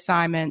committee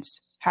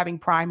assignments, having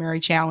primary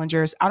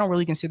challengers. I don't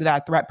really consider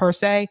that a threat per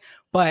se,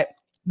 but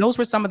those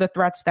were some of the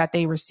threats that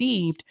they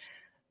received.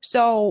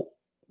 So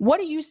what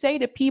do you say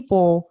to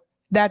people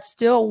that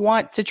still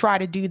want to try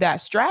to do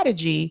that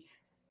strategy?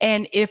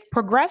 And if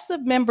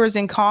progressive members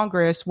in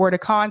Congress were to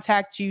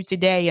contact you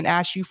today and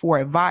ask you for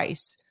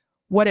advice,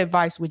 what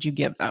advice would you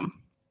give them?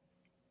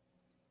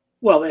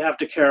 Well, they have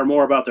to care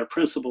more about their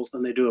principles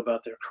than they do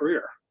about their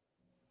career.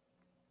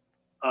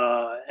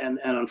 And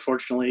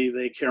unfortunately,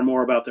 they care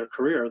more about their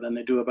career than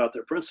they do about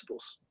their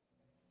principles.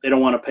 They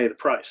don't want to pay the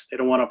price. They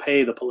don't want to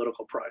pay the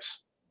political price.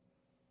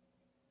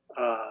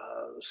 I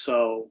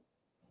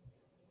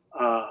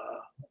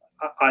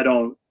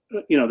don't,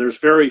 there's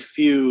very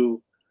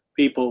few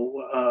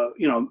people,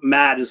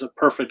 Matt is a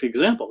perfect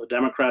example. The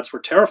Democrats were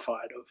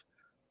terrified of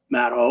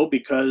Matt Ho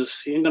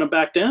because he ain't going to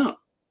back down.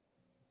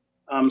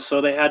 So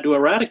they had to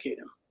eradicate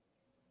him.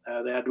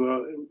 They had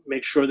to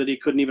make sure that he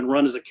couldn't even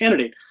run as a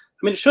candidate.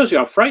 I mean, it shows you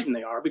how frightened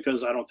they are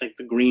because I don't think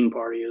the Green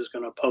Party is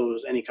going to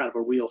pose any kind of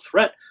a real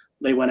threat.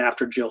 They went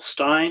after Jill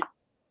Stein.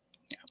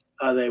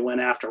 They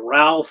went after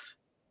Ralph.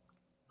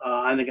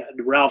 I think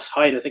Ralph's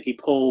height, I think he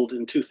polled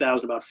in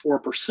 2000 about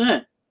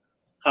 4%.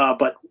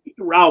 But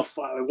Ralph,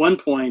 at one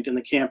point in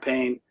the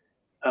campaign,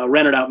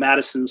 rented out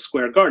Madison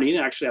Square Garden. He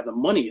didn't actually have the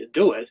money to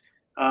do it,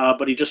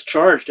 but he just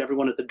charged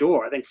everyone at the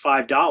door, I think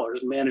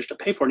 $5, and managed to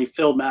pay for it. And he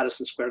filled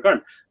Madison Square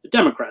Garden. The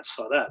Democrats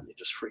saw that and they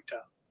just freaked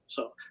out.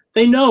 So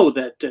they know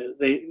that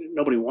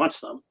nobody wants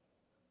them,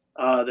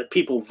 that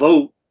people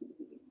vote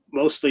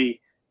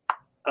mostly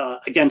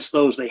against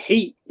those they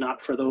hate,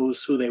 not for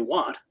those who they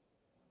want.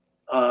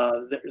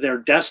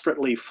 They're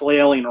desperately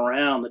flailing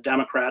around the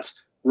Democrats.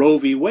 Roe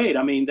v. Wade.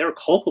 I mean, they're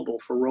culpable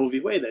for Roe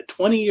v. Wade. They had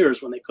 20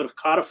 years when they could have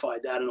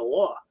codified that in a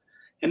law.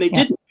 And they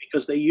didn't,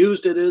 because they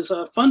used it as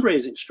a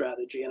fundraising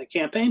strategy and a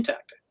campaign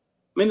tactic.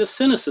 I mean, the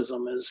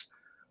cynicism is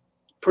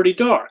pretty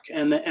dark,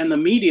 and the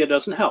media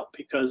doesn't help,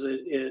 because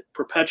it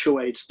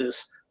perpetuates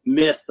this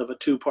myth of a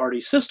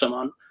two-party system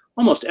on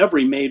almost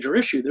every major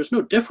issue. There's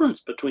no difference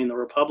between the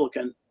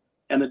Republican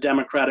and the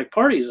Democratic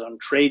parties on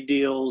trade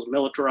deals,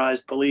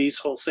 militarized police,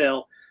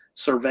 wholesale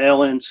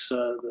surveillance,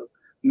 the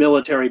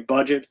military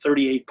budget.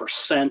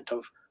 38%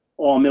 of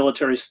all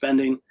military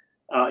spending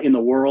in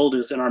the world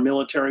is in our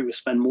military. We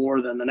spend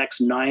more than the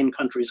next 9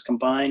 countries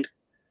combined,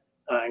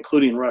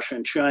 including Russia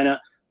and China.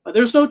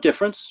 There's no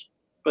difference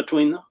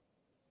between them.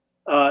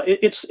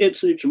 It's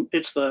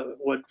the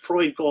what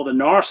Freud called the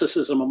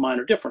narcissism of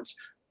minor difference.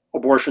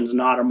 Abortion's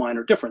not a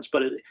minor difference,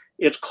 but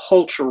it's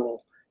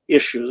cultural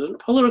issues, and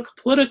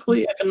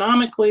politically,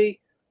 economically,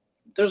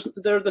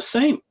 they're the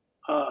same.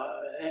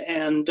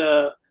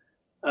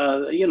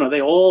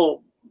 They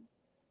all,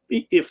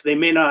 if they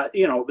may not,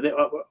 when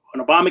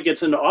Obama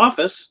gets into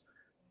office,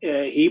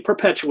 he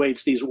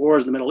perpetuates these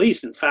wars in the Middle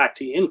East. In fact,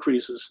 he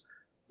increases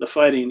the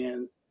fighting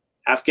in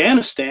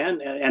Afghanistan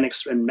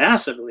and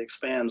massively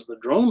expands the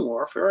drone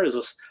warfare.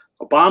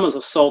 Obama's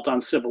assault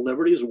on civil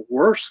liberties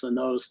worse than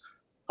those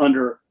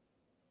under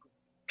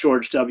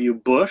George W.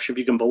 Bush, if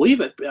you can believe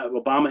it.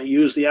 Obama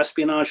used the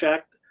Espionage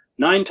Act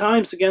 9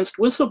 times against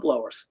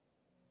whistleblowers,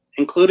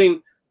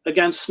 including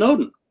against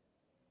Snowden.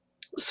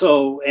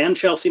 And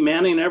Chelsea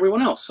Manning and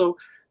everyone else. So,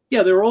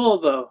 yeah, they're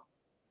all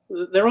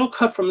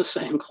cut from the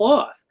same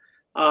cloth.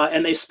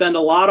 And they spend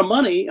a lot of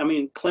money. I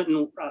mean,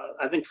 Clinton,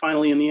 I think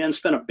finally in the end,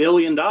 spent $1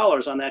 billion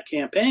on that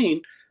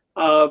campaign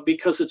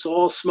because it's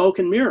all smoke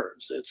and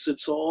mirrors.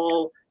 It's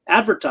all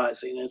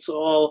advertising. It's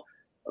all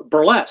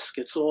burlesque.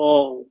 It's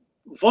all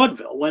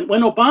vaudeville. When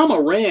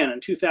Obama ran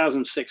in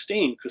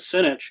 2016,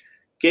 Kucinich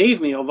gave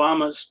me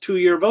Obama's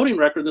 2-year voting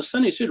record in the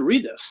Senate. He said,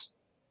 read this.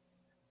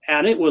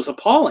 And it was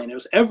appalling. It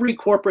was every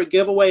corporate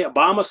giveaway.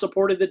 Obama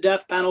supported the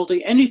death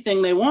penalty, anything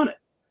they wanted.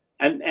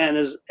 And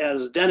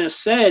as Dennis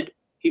said,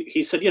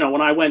 he said,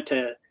 when I went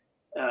to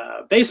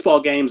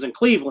baseball games in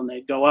Cleveland,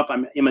 they'd go up,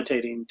 I'm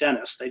imitating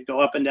Dennis, they'd go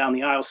up and down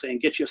the aisle saying,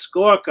 get you a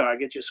scorecard,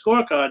 get you a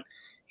scorecard.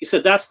 He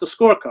said, that's the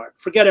scorecard.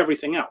 Forget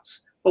everything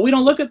else. But we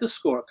don't look at the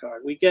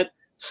scorecard. We get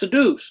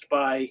seduced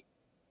by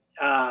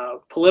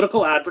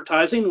political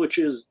advertising, which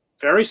is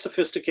very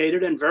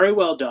sophisticated and very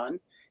well done.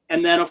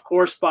 And then, of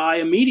course, by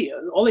a media.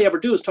 All they ever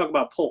do is talk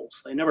about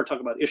polls. They never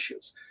talk about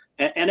issues.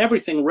 And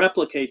everything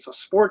replicates a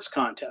sports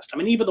contest. I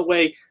mean, even the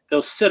way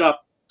they'll set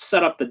up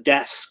the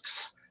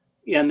desks,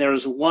 and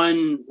there's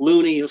one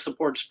loony who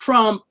supports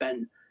Trump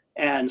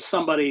and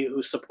somebody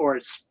who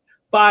supports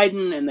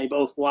Biden, and they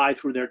both lie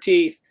through their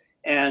teeth.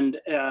 And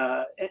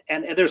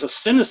there's a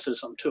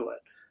cynicism to it.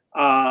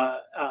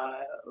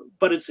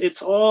 But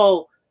it's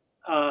all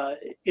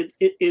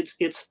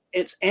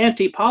it's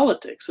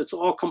anti-politics. It's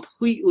all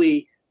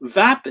completely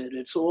vapid.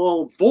 It's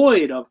all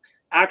void of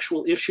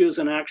actual issues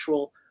and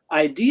actual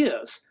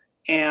ideas.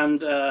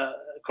 And of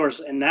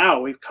course, and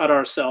now we've cut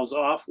ourselves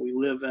off. We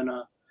live in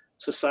a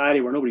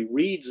society where nobody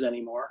reads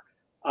anymore,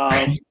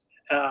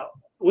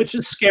 which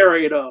is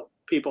scary to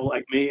people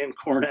like me and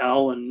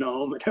Cornell and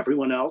Noam and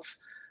everyone else.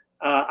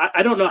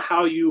 I don't know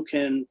how you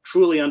can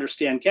truly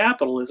understand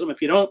capitalism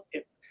if you don't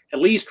at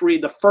least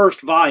read the first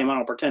volume. I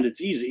don't pretend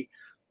it's easy.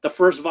 The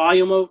first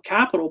volume of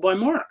Capital by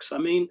Marx. I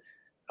mean,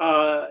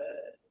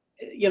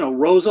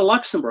 Rosa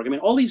Luxemburg. I mean,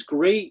 all these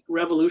great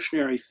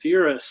revolutionary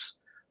theorists.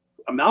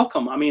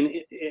 Malcolm. I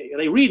mean,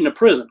 they read in a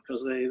prison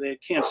because they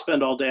can't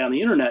spend all day on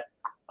the internet.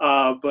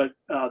 But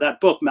that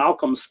book,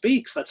 Malcolm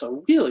Speaks, that's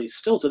a really,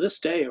 still to this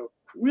day, a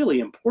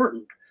really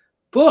important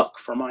book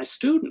for my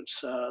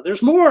students.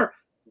 There's more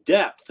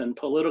depth and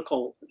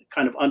political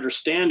kind of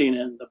understanding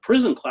in the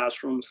prison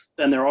classrooms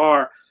than there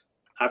are,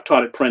 I've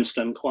taught at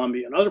Princeton,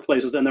 Columbia, and other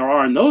places, than there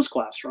are in those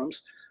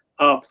classrooms,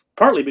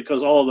 partly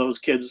because all of those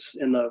kids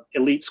in the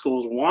elite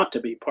schools want to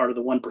be part of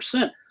the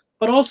 1%,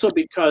 but also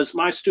because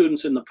my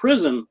students in the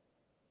prison,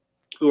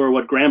 who are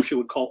what Gramsci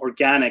would call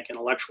organic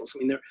intellectuals. I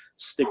mean,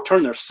 they've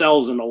turned their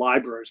cells into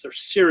libraries. They're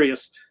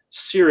serious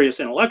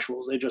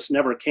intellectuals. They just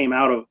never came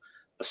out of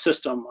a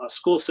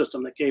school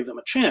system that gave them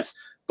a chance.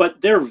 But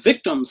they're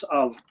victims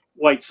of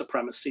white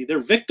supremacy. They're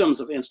victims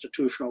of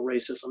institutional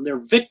racism.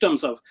 They're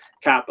victims of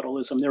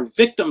capitalism. They're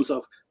victims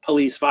of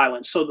police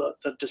violence. So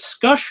the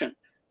discussion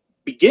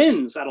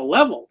begins at a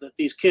level that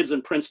these kids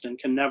in Princeton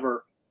can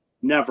never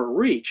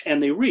reach.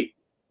 And they read.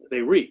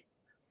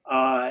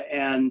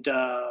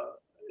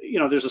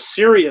 There's a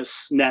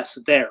seriousness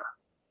there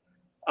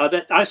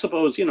that I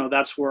suppose,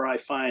 that's where I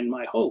find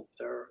my hope.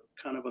 They're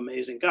kind of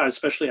amazing guys,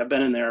 especially I've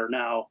been in there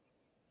now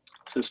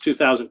since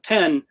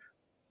 2010.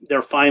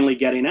 They're finally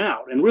getting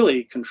out and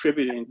really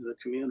contributing to the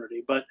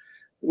community. But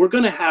we're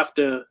going to have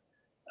to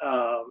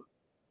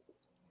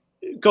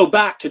go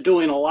back to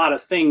doing a lot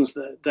of things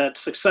that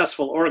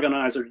successful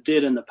organizers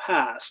did in the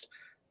past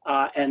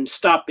and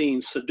stop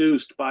being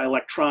seduced by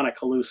electronic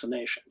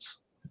hallucinations.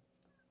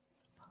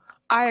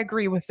 I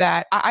agree with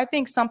that. I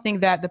think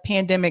something that the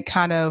pandemic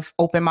kind of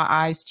opened my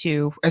eyes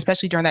to,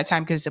 especially during that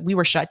time, because we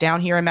were shut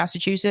down here in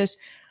Massachusetts.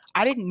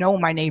 I didn't know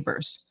my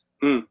neighbors.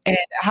 And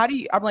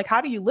I'm like,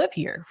 how do you live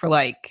here for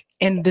like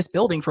in this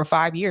building for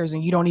 5 years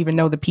and you don't even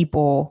know the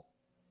people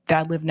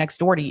that live next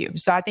door to you?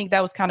 So I think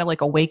that was kind of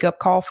like a wake up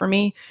call for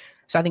me.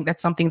 So I think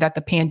that's something that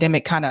the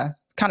pandemic kind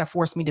of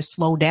forced me to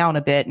slow down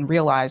a bit and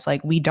realize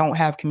like we don't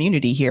have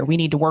community here. We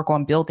need to work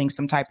on building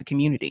some type of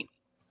community.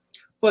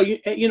 Well,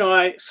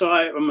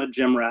 I'm a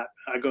gym rat.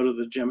 I go to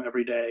the gym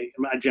every day.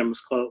 My gym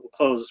is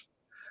closed.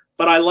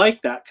 But I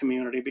like that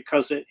community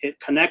because it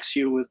connects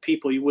you with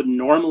people you wouldn't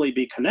normally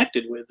be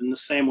connected with in the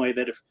same way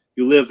that if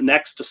you live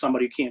next to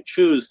somebody you can't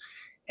choose.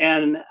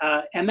 And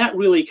that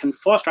really can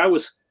foster.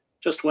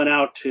 Just went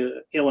out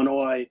to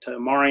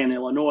Marion,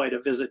 Illinois,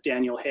 to visit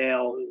Daniel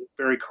Hale, a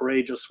very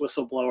courageous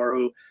whistleblower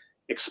who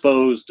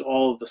exposed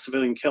all of the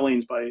civilian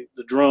killings by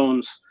the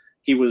drones.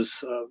 He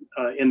was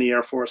in the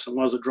Air Force and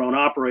was a drone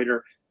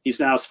operator. He's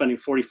now spending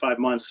 45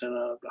 months in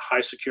a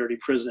high security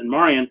prison in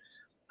Marion.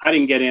 I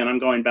didn't get in. I'm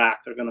going back.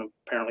 They're going to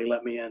apparently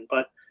let me in.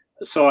 But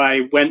so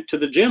I went to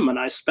the gym and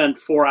I spent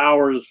 4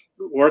 hours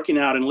working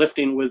out and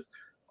lifting with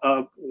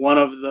one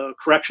of the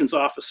corrections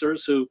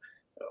officers who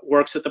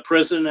works at the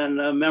prison and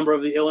a member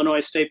of the Illinois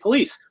State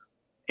Police.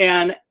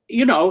 And,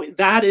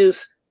 that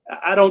is,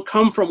 I don't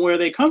come from where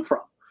they come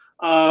from.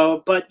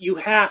 But you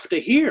have to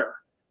hear.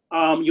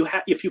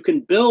 If you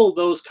can build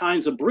those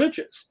kinds of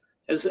bridges,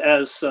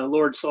 as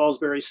Lord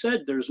Salisbury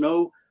said, there's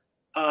no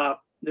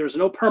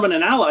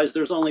permanent allies,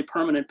 there's only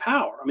permanent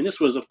power. I mean, this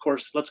was, of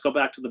course, let's go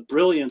back to the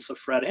brilliance of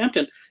Fred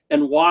Hampton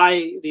and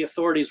why the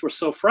authorities were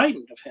so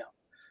frightened of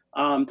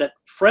him. That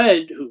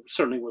Fred, who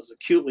certainly was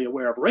acutely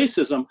aware of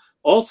racism,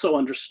 also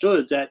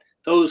understood that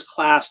those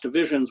class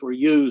divisions were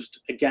used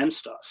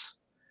against us.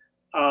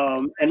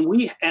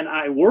 And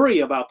I worry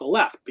about the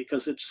left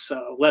because it's,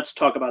 let's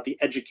talk about the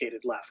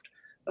educated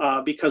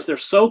left, because they're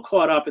so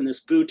caught up in this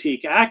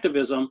boutique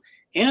activism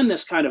and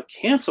this kind of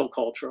cancel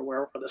culture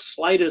where for the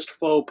slightest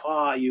faux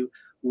pas, you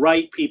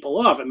write people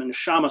off. I mean,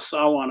 Shama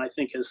Sawan, I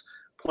think, has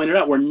pointed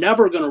out, we're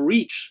never going to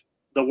reach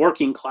the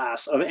working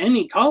class of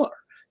any color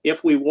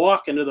if we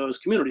walk into those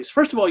communities.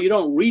 First of all, you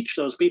don't reach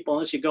those people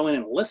unless you go in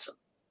and listen.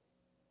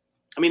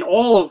 I mean,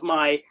 all of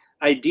my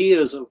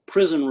ideas of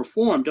prison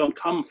reform don't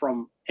come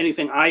from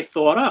anything I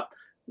thought up.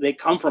 They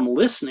come from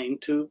listening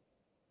to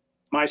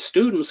my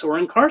students who are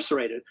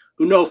incarcerated,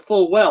 who know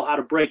full well how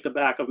to break the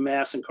back of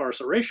mass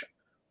incarceration,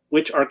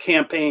 which are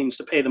campaigns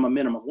to pay them a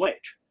minimum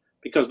wage,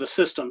 because the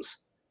systems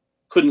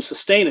couldn't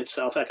sustain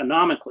itself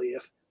economically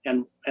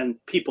and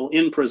people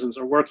in prisons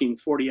are working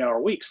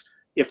 40-hour weeks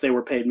if they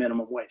were paid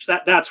minimum wage.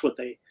 That's what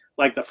they,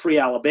 like the Free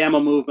Alabama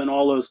movement,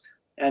 all those,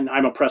 and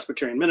I'm a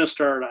Presbyterian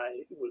minister, and I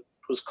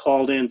was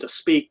called in to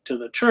speak to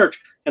the church,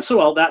 and so,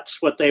 well,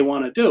 that's what they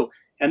want to do.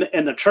 And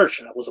the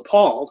church was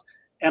appalled,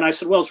 and I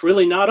said, well, it's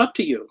really not up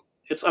to you.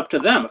 It's up to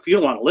them. If you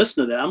don't want to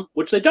listen to them,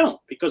 which they don't,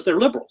 because they're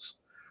liberals,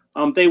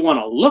 they want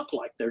to look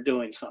like they're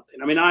doing something.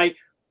 I mean, I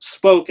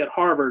spoke at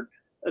Harvard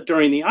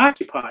during the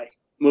Occupy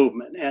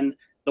movement, and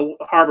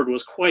Harvard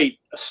was quite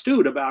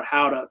astute about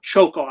how to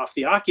choke off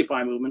the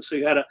Occupy movement. So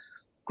you had a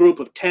group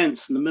of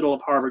tents in the middle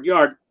of Harvard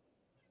Yard.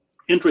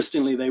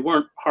 Interestingly, they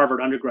weren't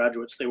Harvard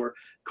undergraduates. They were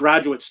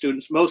graduate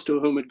students, most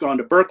of whom had gone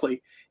to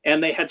Berkeley,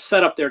 and they had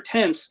set up their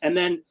tents, and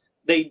then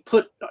they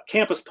put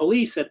campus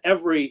police at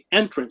every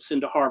entrance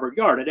into Harvard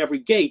Yard, at every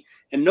gate,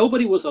 and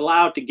nobody was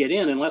allowed to get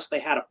in unless they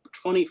had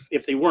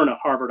if they weren't a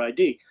Harvard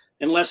ID,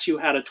 unless you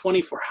had a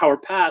 24-hour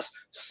pass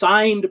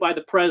signed by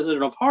the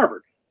president of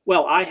Harvard.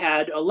 Well, I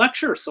had a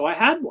lecture, so I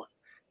had one,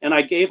 and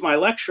I gave my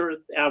lecture.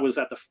 I was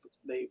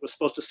they were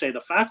supposed to stay at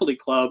the faculty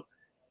club,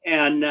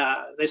 and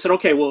they said,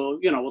 okay, well,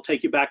 we'll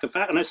take you back to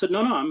faculty. And I said,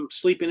 no, I'm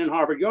sleeping in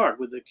Harvard Yard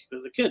with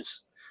the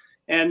kids.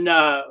 And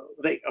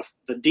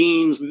the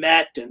deans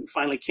met, and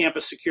finally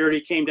campus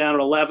security came down at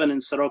 11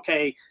 and said,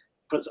 okay,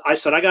 but I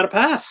said, I got a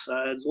pass.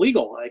 It's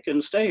legal. I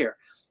can stay here.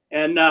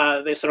 And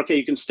they said, okay,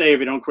 you can stay if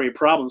you don't create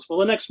problems. Well,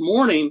 the next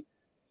morning,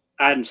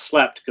 I hadn't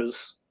slept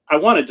because I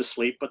wanted to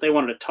sleep, but they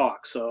wanted to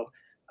talk. So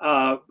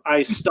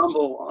I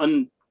stumble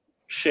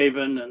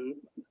unshaven and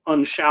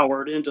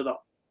unshowered into the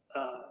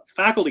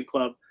faculty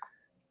club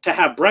to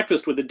have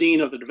breakfast with the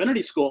dean of the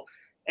divinity school.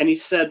 And he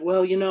said,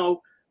 well,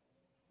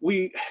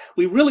 we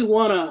really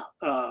want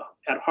to,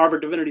 at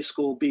Harvard Divinity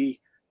School, be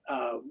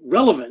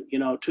relevant,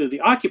 to the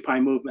Occupy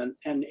movement.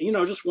 And,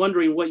 just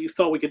wondering what you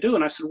thought we could do.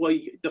 And I said, well,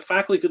 the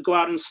faculty could go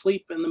out and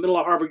sleep in the middle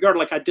of Harvard Yard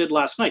like I did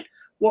last night.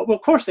 Well,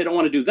 of course, they don't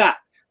want to do that.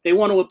 They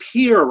want to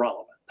appear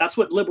relevant. That's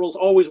what liberals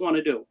always want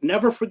to do.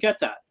 Never forget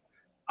that.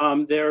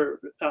 They're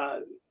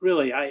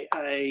really,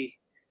 I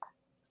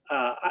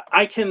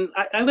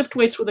lift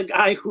weights with a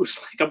guy who's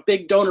like a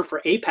big donor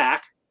for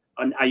APAC.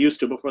 I used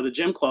to before the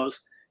gym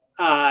closed.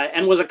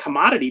 And was a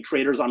commodity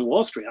traders on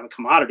Wall Street. I mean,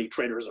 commodity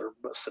traders are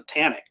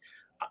satanic.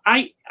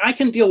 I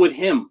can deal with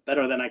him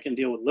better than I can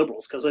deal with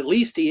liberals because at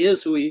least he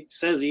is who he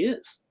says he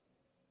is.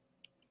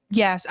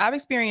 Yes, I've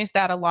experienced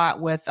that a lot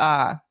with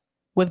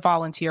with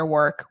volunteer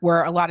work,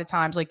 where a lot of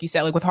times, like you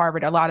said, like with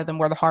Harvard, a lot of them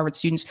were the Harvard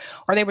students,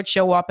 or they would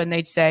show up and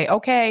they'd say,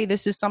 okay,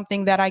 this is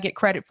something that I get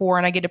credit for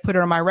and I get to put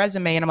it on my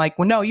resume. And I'm like,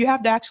 well, no, you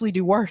have to actually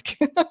do work.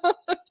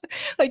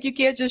 Like you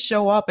can't just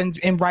show up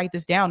and write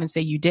this down and say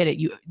you did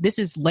it. This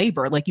is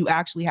labor. Like you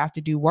actually have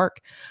to do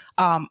work.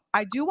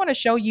 I do want to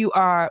show you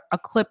a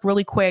clip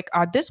really quick.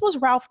 This was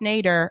Ralph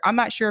Nader. I'm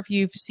not sure if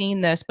you've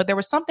seen this, but there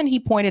was something he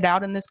pointed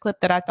out in this clip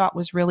that I thought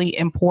was really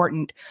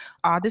important.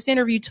 This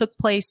interview took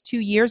place 2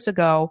 years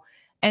ago,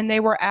 and they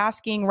were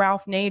asking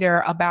Ralph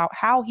Nader about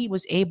how he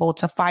was able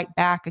to fight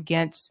back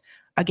against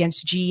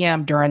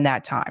GM during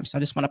that time. So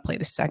I just want to play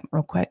this segment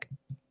real quick.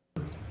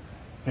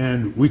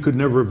 And we could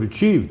never have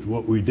achieved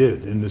what we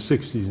did in the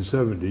 60s and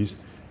 70s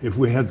if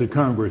we had the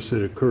Congress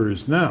that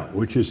occurs now,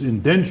 which is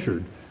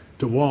indentured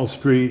to Wall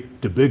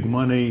Street, to big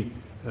money,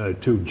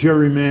 to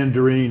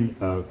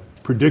gerrymandering,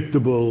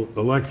 predictable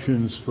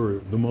elections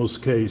for the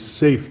most case,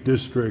 safe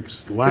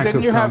districts, lack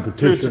of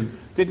competition.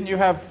 Didn't you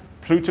have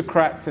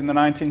plutocrats in the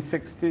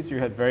 1960s? You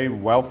had very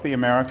wealthy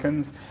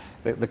Americans,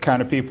 the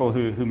kind of people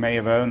who may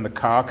have owned the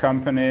car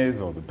companies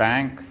or the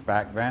banks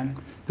back then?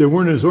 They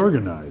weren't as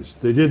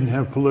organized. They didn't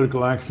have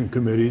political action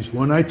committees.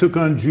 When I took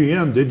on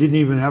GM, they didn't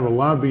even have a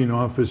lobbying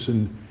office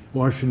in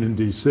Washington,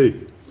 D.C.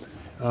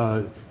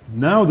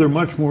 Now they're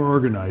much more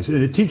organized,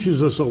 and it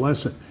teaches us a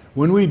lesson.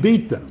 When we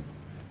beat them,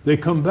 they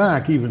come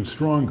back even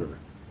stronger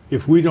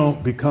if we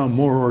don't become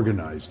more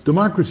organized.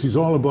 Democracy is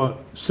all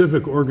about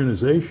civic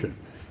organization.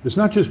 It's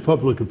not just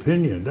public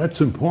opinion.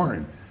 That's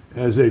important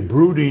as a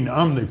brooding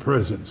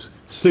omnipresence,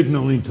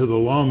 signaling to the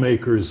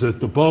lawmakers that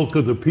the bulk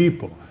of the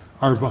people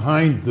are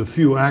behind the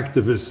few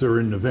activists that are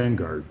in the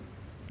vanguard.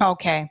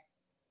 Okay.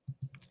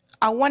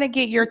 I want to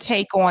get your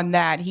take on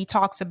that. He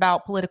talks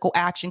about political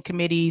action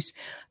committees,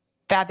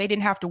 that they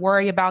didn't have to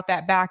worry about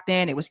that back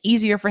then. It was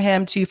easier for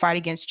him to fight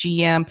against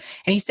GM. And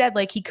he said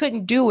like he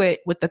couldn't do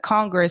it with the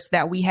Congress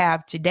that we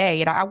have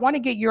today. And I want to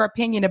get your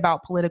opinion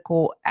about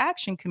political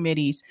action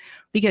committees,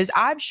 because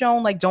I've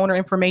shown like donor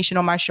information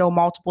on my show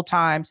multiple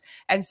times.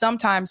 And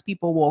sometimes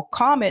people will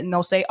comment and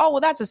they'll say, oh,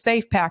 well, that's a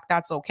safe pack.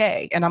 That's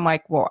okay. And I'm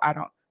like, well,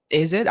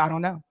 is it? I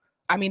don't know.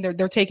 I mean,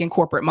 they're taking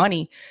corporate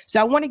money. So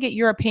I want to get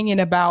your opinion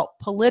about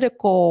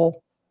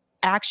political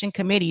action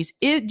committees.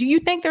 Do you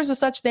think there's a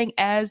such thing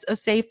as a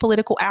safe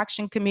political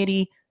action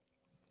committee?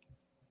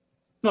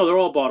 No, they're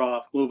all bought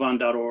off.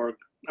 MoveOn.org.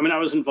 I mean, I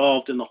was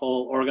involved in the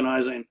whole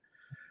organizing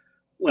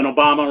when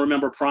Obama,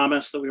 remember,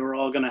 promised that we were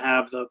all going to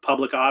have the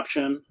public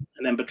option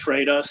and then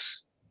betrayed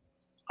us.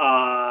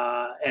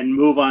 And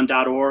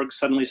MoveOn.org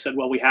suddenly said,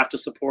 well, we have to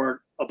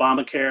support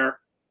Obamacare,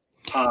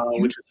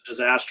 which is a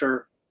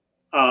disaster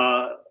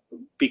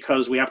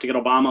because we have to get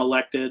Obama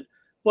elected.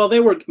 Well,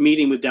 they were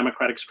meeting with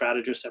Democratic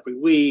strategists every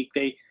week.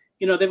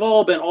 They've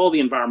all the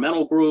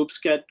environmental groups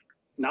get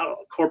not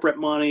corporate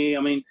money. I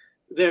mean,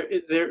 there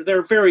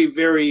are very,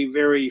 very,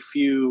 very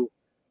few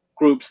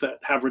groups that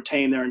have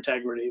retained their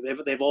integrity.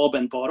 They've all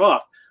been bought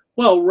off.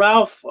 Well,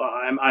 Ralph,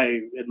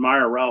 I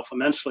admire Ralph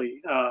immensely,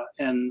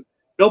 and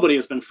nobody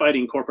has been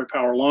fighting corporate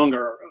power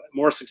longer,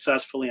 more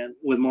successfully, and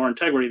with more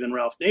integrity than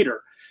Ralph Nader.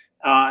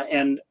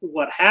 And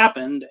what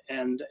happened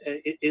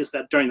is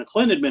that during the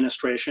Clinton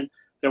administration,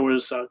 there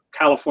was a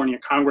California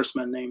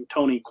congressman named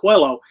Tony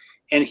Coelho,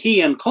 and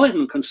he and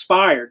Clinton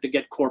conspired to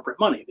get corporate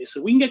money. They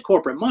said, we can get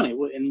corporate money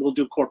and we'll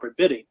do corporate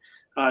bidding.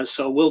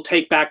 So we'll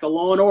take back the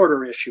law and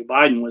order issue.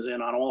 Biden was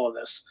in on all of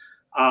this.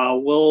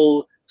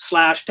 We'll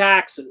slash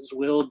taxes.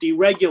 We'll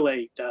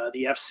deregulate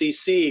the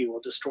FCC. We'll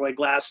destroy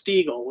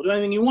Glass-Steagall. We'll do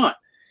anything you want.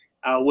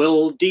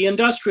 We'll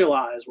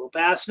deindustrialize. We'll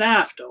pass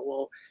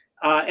NAFTA.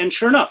 And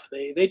sure enough,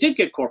 they did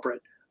get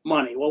corporate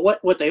money. Well,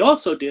 what they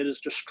also did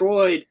is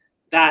destroyed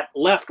that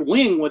left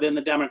wing within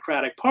the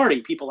Democratic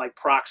Party, people like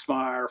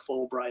Proxmire,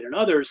 Fulbright, and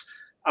others.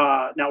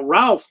 Now,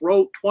 Ralph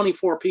wrote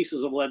 24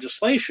 pieces of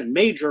legislation,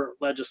 major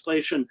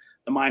legislation,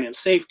 the Mine and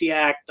Safety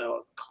Act,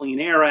 the Clean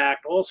Air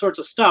Act, all sorts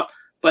of stuff.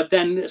 But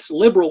then this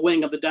liberal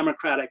wing of the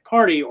Democratic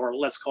Party, or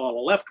let's call it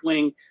a left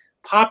wing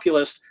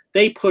populist,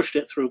 they pushed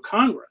it through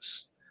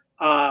Congress.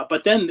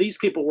 But then these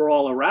people were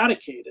all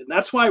eradicated. And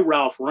that's why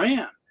Ralph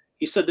ran.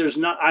 He said,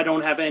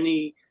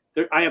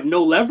 I have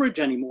no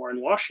leverage anymore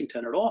in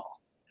Washington at all.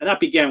 And that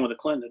began with the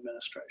Clinton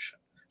administration.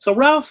 So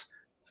Ralph,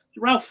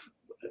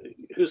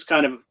 who's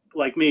kind of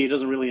like me,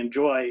 doesn't really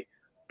enjoy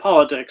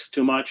politics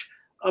too much,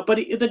 but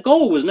the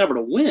goal was never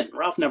to win.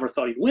 Ralph never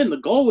thought he'd win. The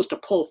goal was to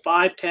pull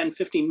 5, 10,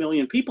 15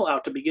 million people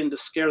out to begin to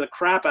scare the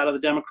crap out of the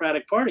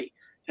Democratic Party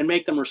and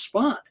make them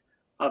respond,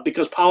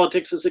 because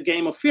politics is a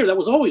game of fear. That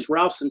was always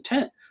Ralph's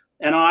intent.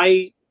 And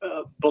I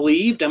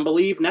believed and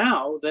believe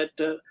now that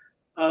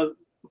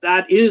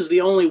that is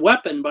the only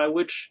weapon by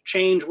which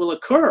change will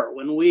occur,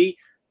 when we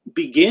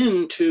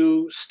begin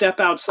to step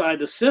outside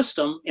the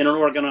system in an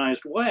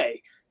organized way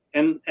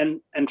and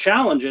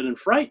challenge it and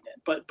frighten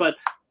it. But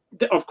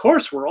of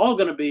course,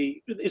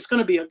 it's going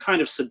to be a kind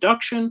of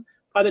seduction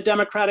by the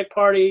Democratic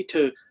Party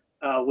to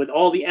with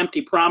all the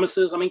empty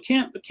promises. I mean,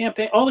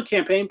 all the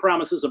campaign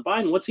promises of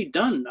Biden, what's he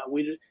done?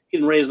 He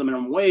didn't raise the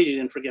minimum wage. He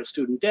didn't forgive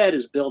student debt.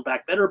 His Build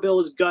Back Better bill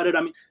is gutted.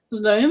 I mean, he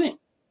hasn't done anything.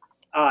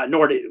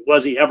 nor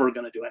was he ever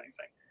going to do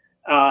anything.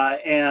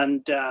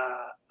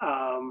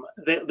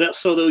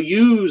 So they'll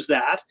use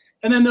that,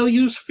 and then they'll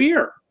use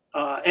fear.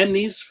 And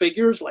these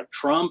figures like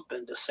Trump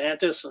and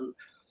DeSantis and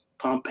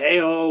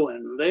Pompeo,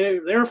 and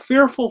they're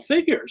fearful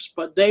figures,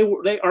 but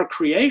they are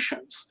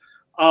creations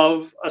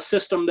of a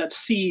system that's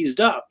seized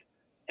up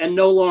and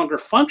no longer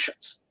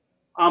functions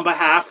on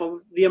behalf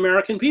of the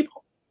American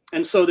people.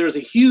 And so there's a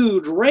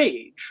huge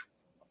rage.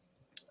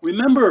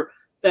 Remember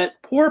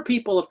that poor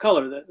people of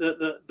color,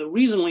 the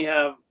reason we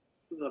have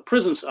the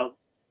prison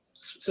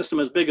system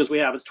as big as we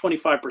have, it's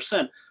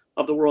 25%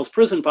 of the world's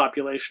prison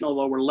population,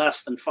 although we're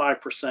less than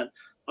 5%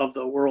 of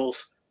the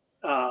world's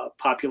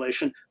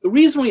population. The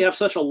reason we have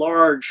such a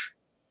large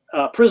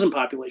prison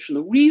population,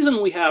 the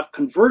reason we have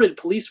converted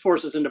police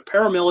forces into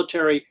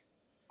paramilitary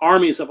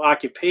armies of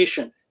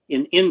occupation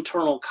in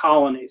internal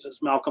colonies, as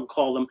Malcolm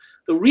called them,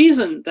 the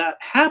reason that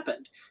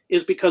happened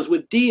is because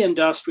with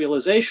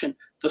deindustrialization,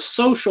 the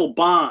social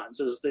bonds,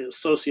 as the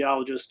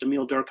sociologist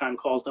Emile Durkheim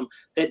calls them,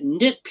 that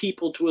knit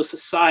people to a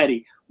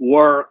society,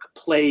 work,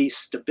 place,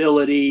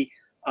 stability,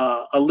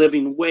 a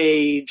living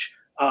wage,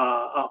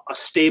 a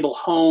stable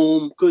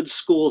home, good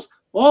schools,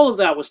 all of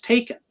that was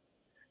taken.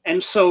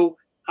 And so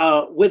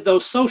with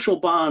those social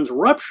bonds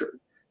ruptured,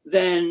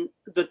 then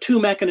the two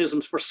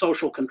mechanisms for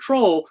social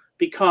control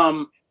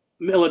become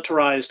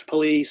militarized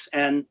police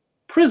and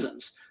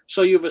prisons.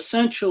 So you've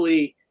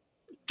essentially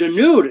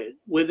denuded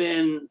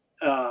within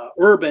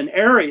urban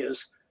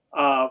areas,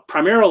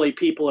 primarily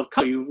people of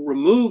color. You've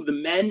removed the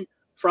men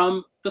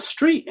from the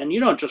street, and you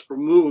don't just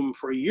remove them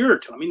for a year or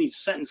two. I mean, these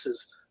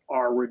sentences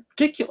are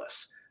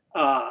ridiculous.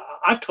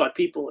 I've taught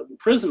people in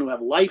prison who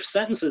have life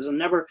sentences and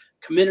never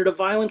committed a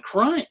violent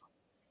crime.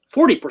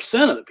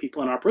 40% of the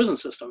people in our prison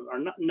system are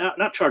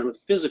not charged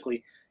with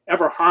physically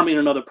ever harming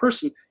another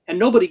person, and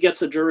nobody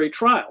gets a jury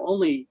trial.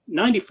 Only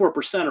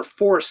 94%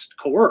 are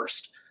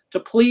coerced to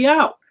plea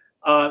out.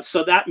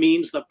 So that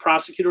means the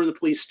prosecutor and the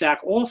police stack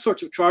all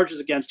sorts of charges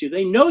against you.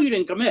 They know you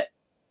didn't commit,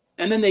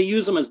 and then they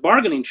use them as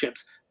bargaining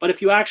chips. But if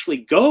you actually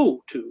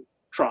go to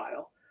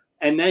trial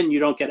and then you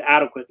don't get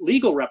adequate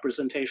legal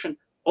representation,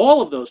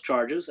 all of those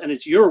charges, and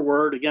it's your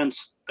word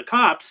against the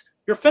cops,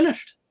 you're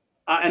finished.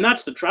 And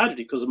that's the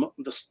tragedy, because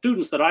the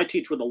students that I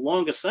teach with the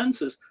longest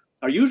sentences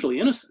are usually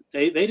innocent.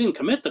 They didn't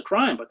commit the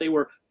crime, but they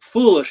were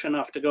foolish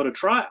enough to go to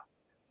trial.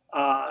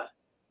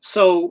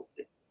 So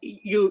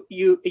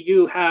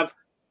you have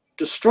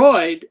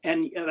destroyed,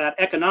 and that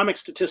economic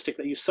statistic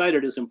that you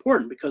cited is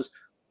important, because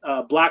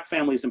black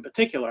families in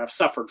particular have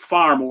suffered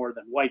far more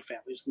than white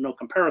families, no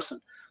comparison.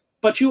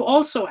 But you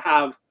also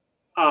have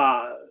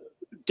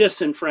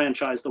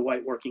disenfranchised the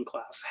white working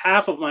class.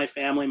 Half of my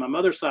family, my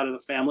mother's side of the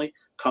family,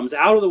 comes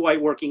out of the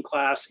white working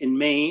class in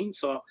Maine,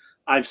 so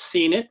I've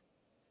seen it.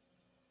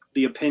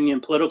 The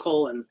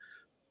political and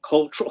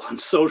cultural and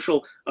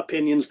social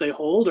opinions they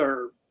hold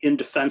are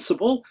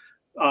indefensible,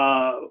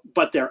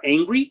 but they're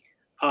angry.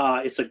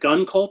 It's a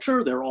gun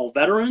culture. They're all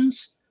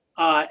veterans.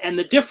 And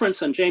the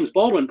difference, and James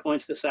Baldwin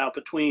points this out,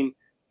 between,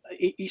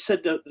 he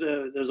said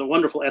there's a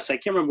wonderful essay, I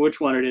can't remember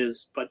which one it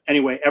is, but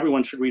anyway,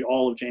 everyone should read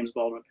all of James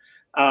Baldwin.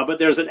 But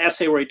there's an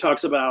essay where he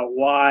talks about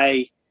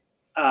why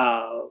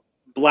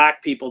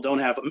black people don't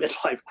have a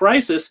midlife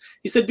crisis.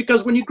 He said,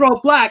 because when you grow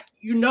up black,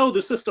 you know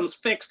the system's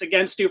fixed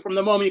against you from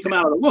the moment you come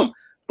out of the womb.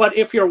 But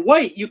if you're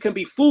white, you can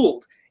be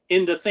fooled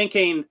into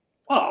thinking,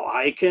 oh,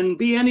 I can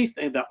be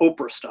anything, the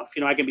Oprah stuff,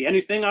 I can be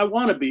anything I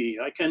want to be,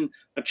 I can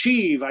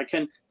achieve,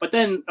 but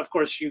then of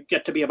course you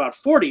get to be about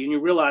 40 and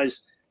you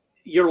realize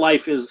your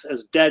life is a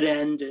dead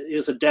end,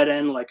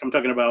 like I'm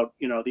talking about,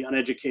 the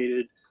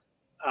uneducated,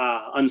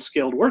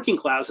 unskilled working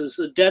class is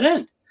a dead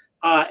end.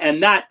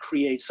 And that's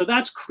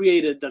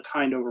created the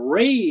kind of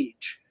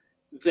rage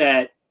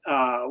that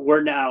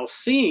we're now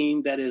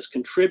seeing, that is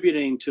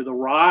contributing to the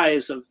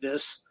rise of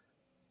this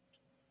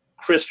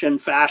Christian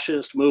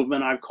fascist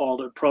movement. I've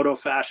called it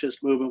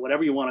proto-fascist movement,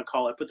 whatever you want to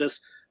call it, but this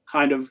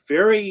kind of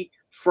very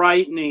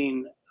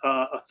frightening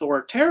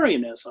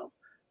authoritarianism.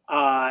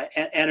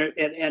 And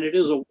it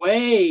is a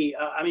way,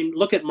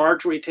 look at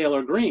Marjorie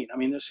Taylor Greene.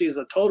 She's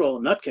a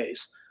total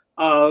nutcase.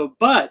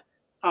 But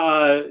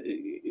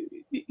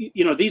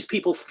these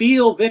people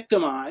feel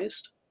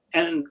victimized,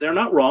 and they're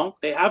not wrong.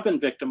 They have been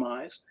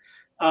victimized.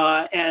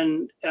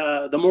 And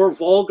the more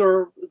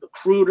vulgar, the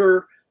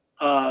cruder,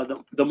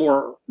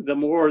 the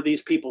more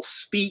these people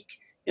speak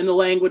in the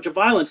language of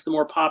violence, the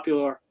more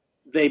popular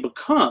they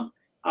become.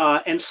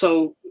 And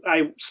so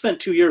I spent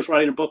 2 years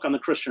writing a book on the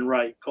Christian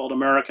right called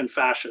American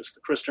Fascists,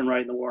 the Christian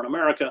Right in the War in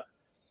America.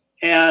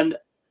 And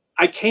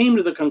I came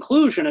to the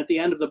conclusion at the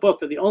end of the book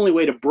that the only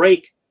way to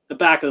break the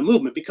back of the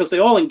movement, because they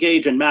all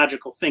engage in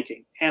magical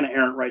thinking. Hannah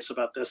Arendt writes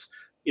about this.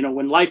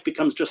 When life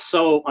becomes just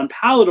so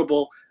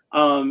unpalatable,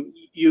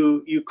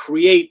 you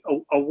create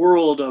a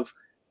world of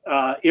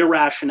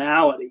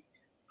irrationality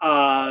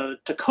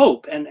to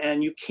cope,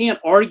 and you can't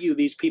argue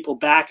these people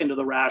back into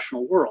the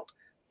rational world.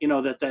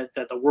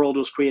 That the world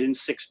was created in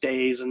 6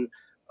 days, and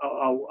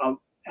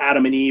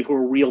Adam and Eve, who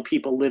were real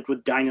people, lived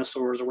with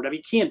dinosaurs or whatever.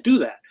 You can't do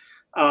that.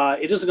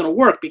 It isn't going to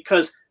work,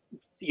 because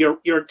you're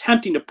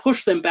attempting to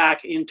push them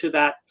back into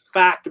that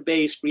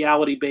fact-based,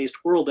 reality-based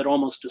world that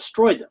almost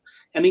destroyed them.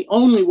 And the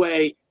only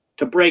way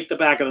to break the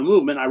back of the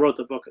movement, I wrote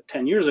the book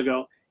 10 years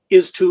ago,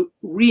 is to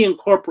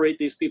reincorporate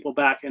these people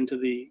back into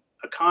the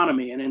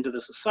economy and into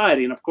the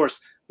society. And of course,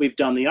 we've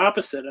done the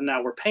opposite, and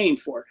now we're paying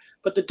for it.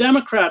 But the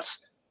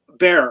Democrats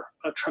bear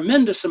a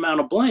tremendous amount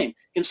of blame,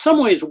 in some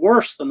ways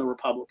worse than the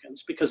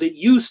Republicans, because it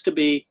used to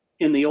be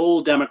in the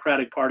old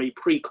Democratic Party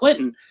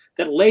pre-Clinton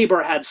that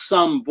labor had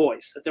some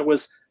voice, that there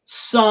was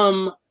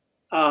some,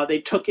 they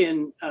took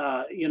in,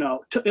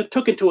 it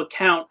took into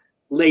account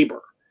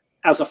labor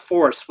as a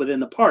force within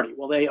the party.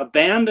 Well, they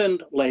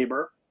abandoned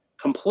labor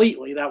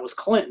completely. That was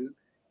Clinton.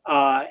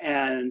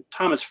 And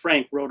Thomas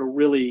Frank wrote a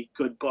really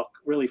good book,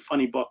 really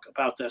funny book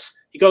about this.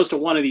 He goes to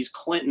one of these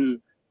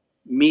Clinton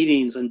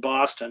meetings in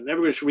Boston.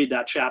 Everybody should read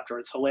that chapter.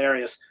 It's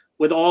hilarious,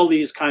 with all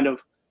these kind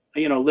of,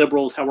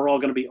 liberals, how we're all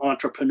going to be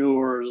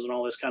entrepreneurs and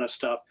all this kind of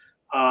stuff.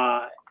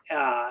 And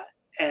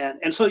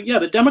so, yeah,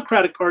 the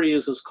Democratic Party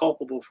is as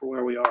culpable for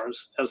where we are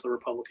as the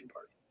Republican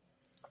Party.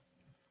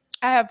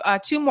 I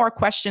have two more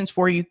questions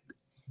for you.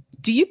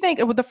 Do you think,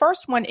 well, the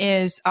first one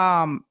is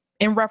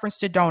in reference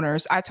to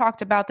donors. I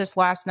talked about this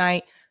last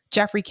night.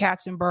 Jeffrey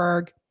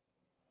Katzenberg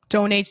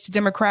donates to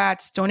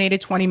Democrats, donated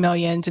 $20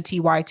 million to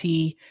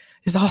TYT,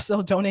 is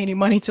also donating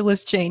money to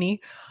Liz Cheney.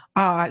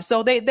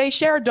 So they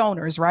share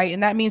donors, right?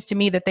 And that means to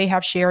me that they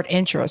have shared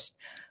interests.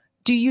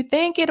 Do you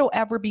think it'll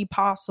ever be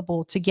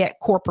possible to get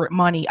corporate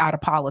money out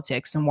of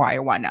politics, and why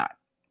or why not?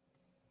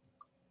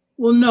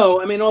 Well,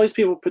 no. I mean, all these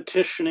people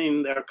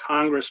petitioning their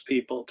Congress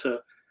people to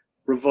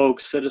revoke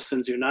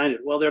Citizens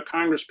United. Well, their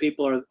Congress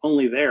people are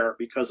only there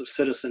because of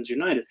Citizens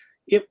United.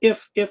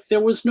 If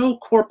there was no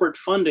corporate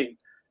funding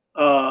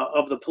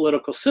of the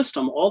political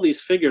system, all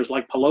these figures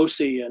like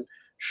Pelosi and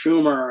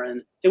Schumer,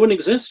 and they wouldn't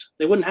exist.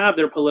 They wouldn't have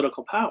their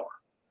political power.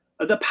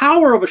 The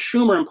power of a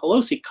Schumer and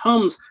Pelosi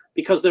comes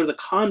because they're the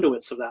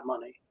conduits of that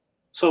money.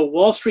 So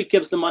Wall Street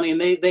gives the money,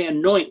 and they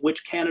anoint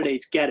which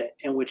candidates get it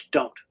and which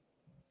don't.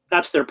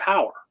 That's their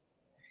power.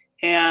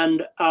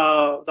 And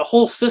the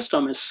whole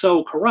system is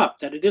so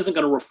corrupt that it isn't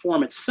going to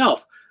reform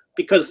itself,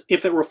 because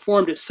if it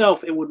reformed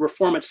itself, it would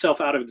reform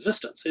itself out of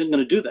existence. It isn't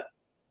going to do that.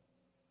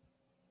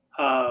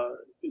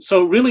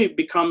 So it really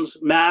becomes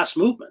mass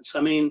movements.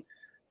 I mean,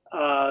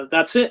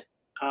 that's it.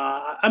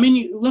 I mean,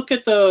 you look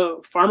at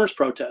the farmers'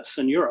 protests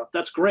in Europe.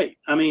 That's great.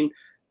 I mean,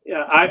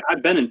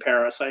 I've been in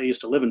Paris. I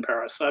used to live in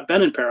Paris. I've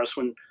been in Paris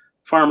when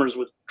farmers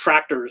with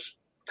tractors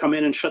come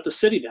in and shut the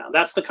city down.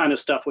 That's the kind of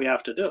stuff we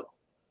have to do.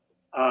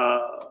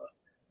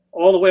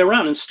 All the way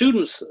around. And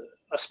students,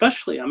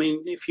 especially, I mean,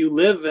 if you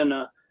live in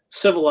a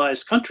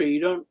civilized country,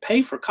 you don't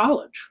pay for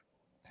college.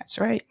 That's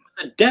right.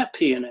 The debt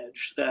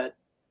peonage that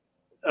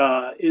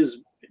is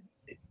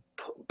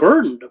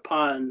burdened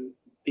upon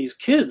these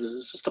kids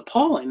is just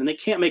appalling, and they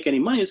can't make any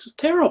money. It's just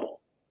terrible.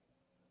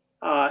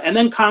 And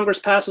then Congress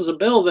passes a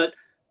bill that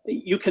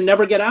you can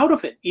never get out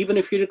of it, even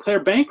if you declare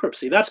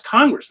bankruptcy. That's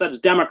Congress. That's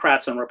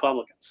Democrats and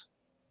Republicans.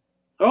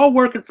 They're all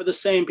working for the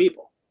same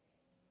people.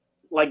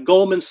 Like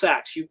Goldman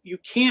Sachs. You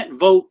can't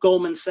vote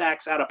Goldman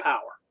Sachs out of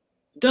power.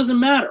 It doesn't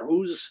matter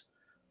who's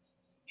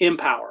in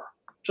power.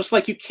 Just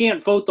like you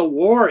can't vote the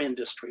war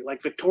industry,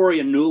 like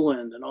Victoria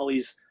Nuland and all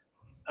these.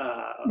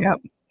 Yep.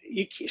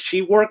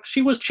 She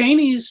was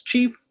Cheney's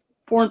chief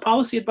foreign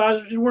policy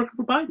advisor. She's working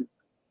for Biden.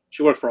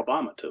 She worked for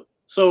Obama too.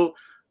 So,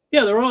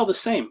 yeah, they're all the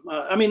same.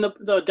 I mean,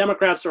 the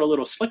Democrats are a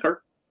little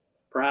slicker,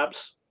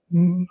 perhaps,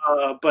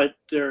 but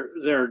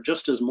they're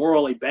just as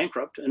morally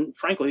bankrupt and,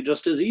 frankly,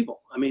 just as evil.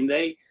 I mean,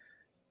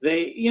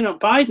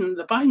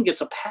 Biden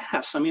gets a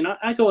pass. I mean,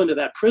 I go into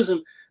that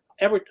prison.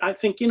 I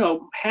think,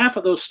 half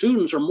of those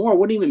students or more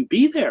wouldn't even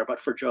be there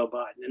but for Joe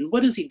Biden. And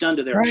what has he done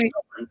to their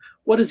children?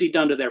 What has he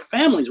done to their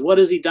families? What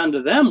has he done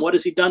to them? What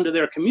has he done to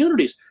their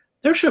communities?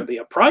 There should be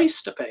a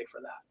price to pay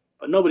for that,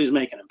 but nobody's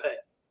making him pay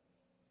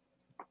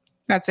it.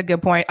 That's a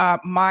good point.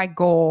 My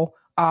goal,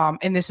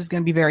 and this is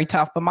going to be very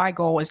tough, but my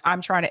goal is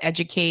I'm trying to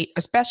educate,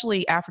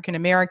 especially African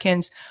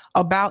Americans,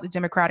 about the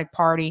Democratic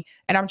Party.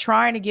 And I'm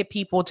trying to get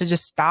people to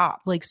just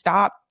stop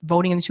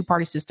voting in the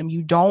two-party system.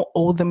 You don't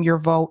owe them your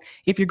vote.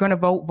 If you're going to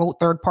vote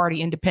third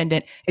party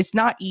independent. It's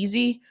not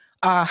easy.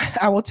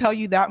 I will tell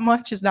you that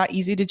much. It's not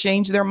easy to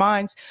change their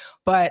minds,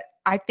 but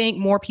I think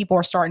more people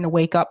are starting to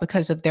wake up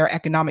because of their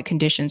economic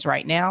conditions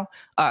right now,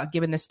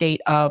 given the state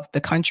of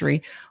the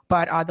country.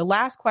 But the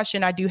last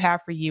question I do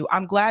have for you,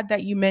 I'm glad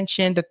that you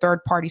mentioned the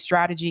third party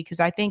strategy, because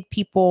I think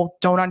people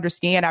don't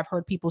understand. I've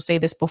heard people say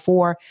this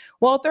before.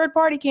 Well, third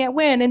party can't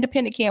win,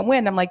 independent can't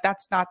win. I'm like,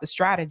 that's not the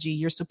strategy.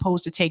 You're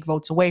supposed to take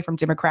votes away from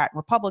Democrat,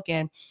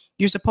 Republican.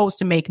 You're supposed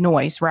to make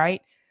noise,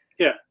 right?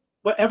 Yeah.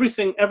 Well,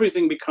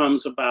 everything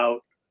becomes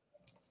about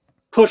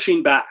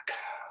pushing back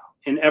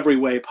in every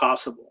way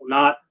possible, you're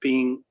not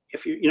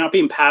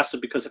being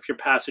passive, because if you're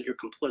passive, you're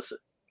complicit.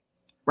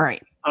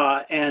 Right.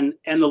 And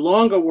the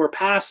longer we're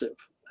passive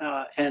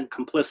and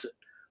complicit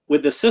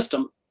with the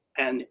system,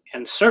 and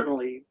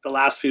certainly the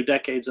last few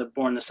decades have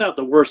borne this out,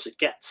 the worse it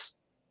gets.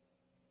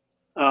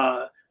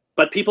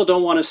 but people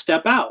don't want to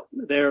step out.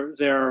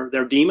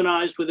 They're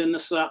demonized within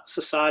the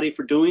society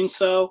for doing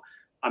so.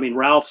 I mean,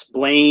 Ralph's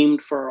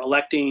blamed for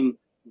electing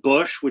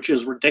Bush, which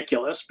is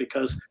ridiculous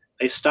because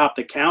they stopped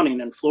the counting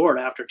in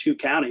Florida after 2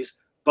 counties,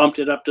 bumped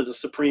it up to the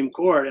Supreme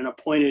Court, and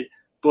appointed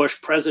Bush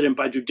president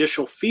by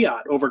judicial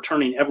fiat,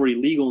 overturning every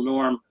legal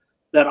norm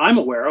that I'm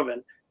aware of.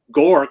 And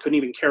Gore couldn't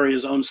even carry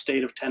his own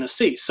state of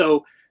Tennessee.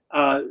 So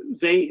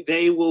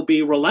they will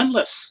be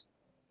relentless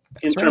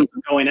in terms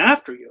of going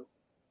after you.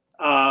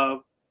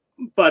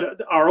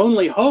 But our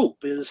only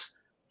hope is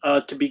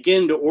to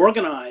begin to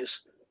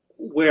organize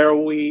where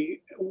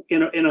we,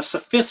 in a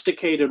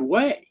sophisticated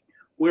way,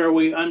 where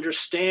we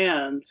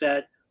understand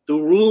that the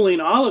ruling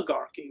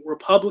oligarchy,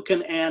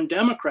 Republican and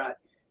Democrat,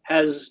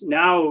 has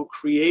now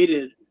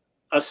created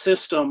a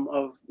system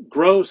of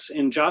gross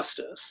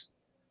injustice.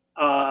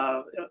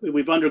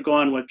 We've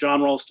undergone what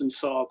John Ralston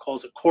Saul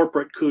calls a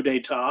corporate coup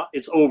d'etat.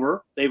 It's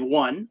over. They've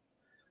won.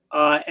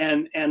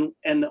 And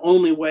the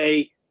only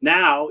way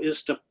now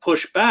is to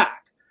push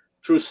back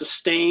through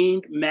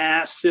sustained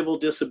mass civil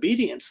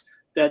disobedience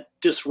that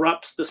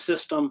disrupts the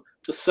system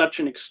to such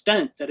an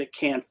extent that it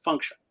can't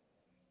function.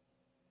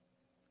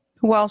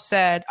 Well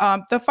said.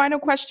 The final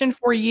question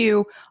for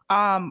you.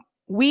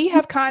 We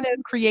have kind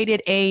of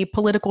created a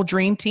political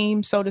dream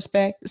team, so to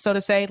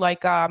say,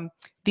 like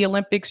the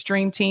Olympics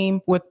dream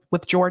team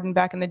with Jordan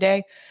back in the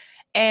day.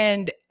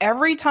 And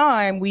every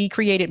time we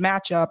created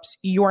matchups,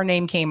 your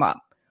name came up.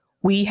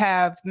 We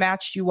have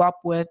matched you up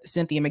with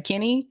Cynthia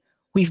McKinney.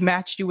 We've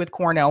matched you with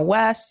Cornel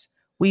West.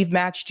 We've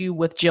matched you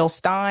with Jill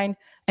Stein.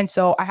 And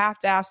so I have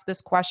to ask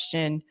this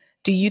question.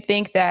 Do you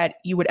think that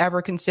you would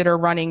ever consider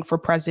running for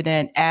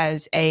president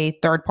as a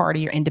third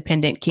party or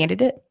independent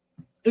candidate?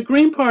 The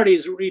Green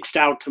Party's reached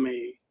out to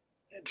me.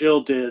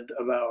 Jill did,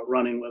 about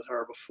running with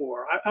her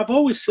before. I've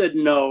always said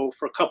no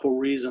for a couple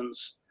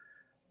reasons.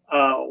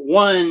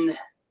 One,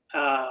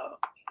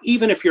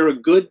 even if you're a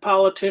good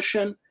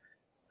politician,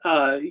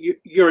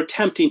 you're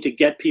attempting to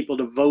get people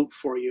to vote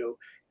for you.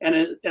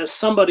 And as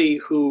somebody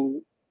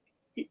who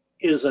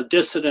is a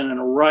dissident and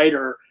a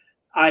writer,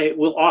 I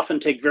will often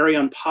take very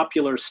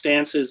unpopular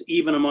stances,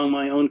 even among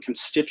my own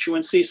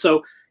constituency.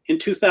 So in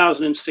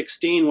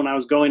 2016, when I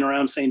was going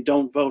around saying,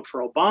 don't vote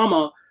for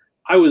Obama,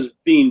 I was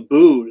being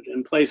booed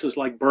in places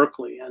like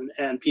Berkeley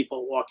and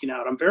people walking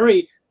out. I'm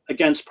very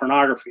against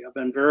pornography. I've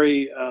been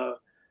very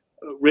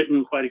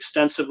written quite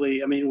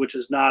extensively, which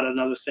is not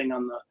another thing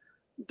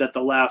that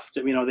the left,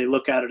 they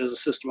look at it as a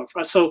system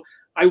of, so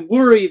I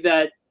worry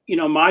that,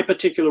 my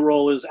particular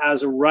role is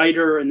as a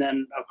writer. And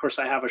then of course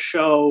I have a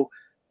show,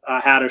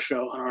 had a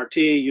show on RT,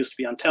 used to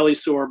be on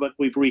Telesour, but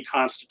we've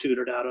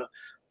reconstituted out of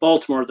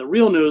Baltimore, The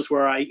Real News,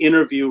 where I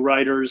interview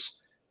writers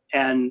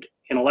and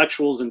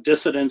intellectuals and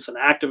dissidents and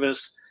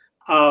activists.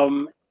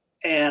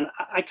 And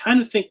I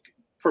kind of think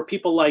for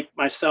people like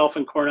myself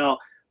and Cornel,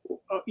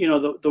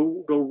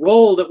 the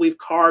role that we've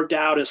carved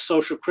out as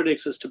social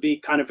critics is to be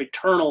kind of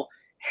eternal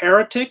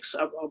heretics.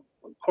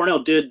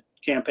 Cornel did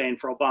campaign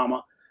for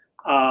Obama.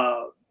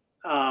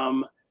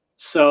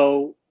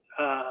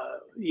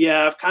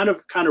 Yeah, I've kind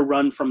of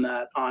run from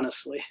that,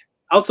 honestly.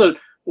 Also,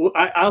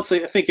 I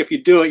think if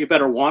you do it, you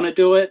better want to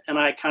do it. And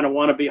I kind of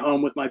want to be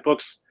home with my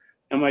books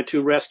and my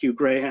 2 rescue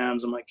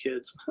greyhounds and my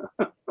kids.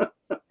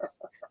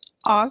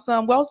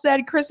 Awesome. Well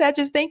said, Chris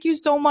Hedges. Thank you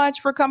so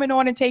much for coming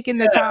on and taking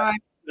the time.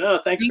 No,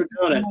 thanks for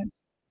doing it.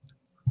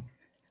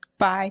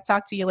 Bye.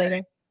 Talk to you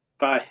later.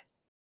 Bye.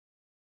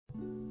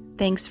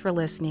 Thanks for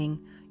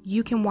listening.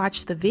 You can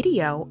watch the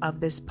video of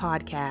this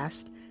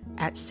podcast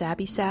at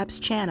Sabby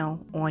Sabs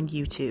channel on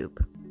YouTube.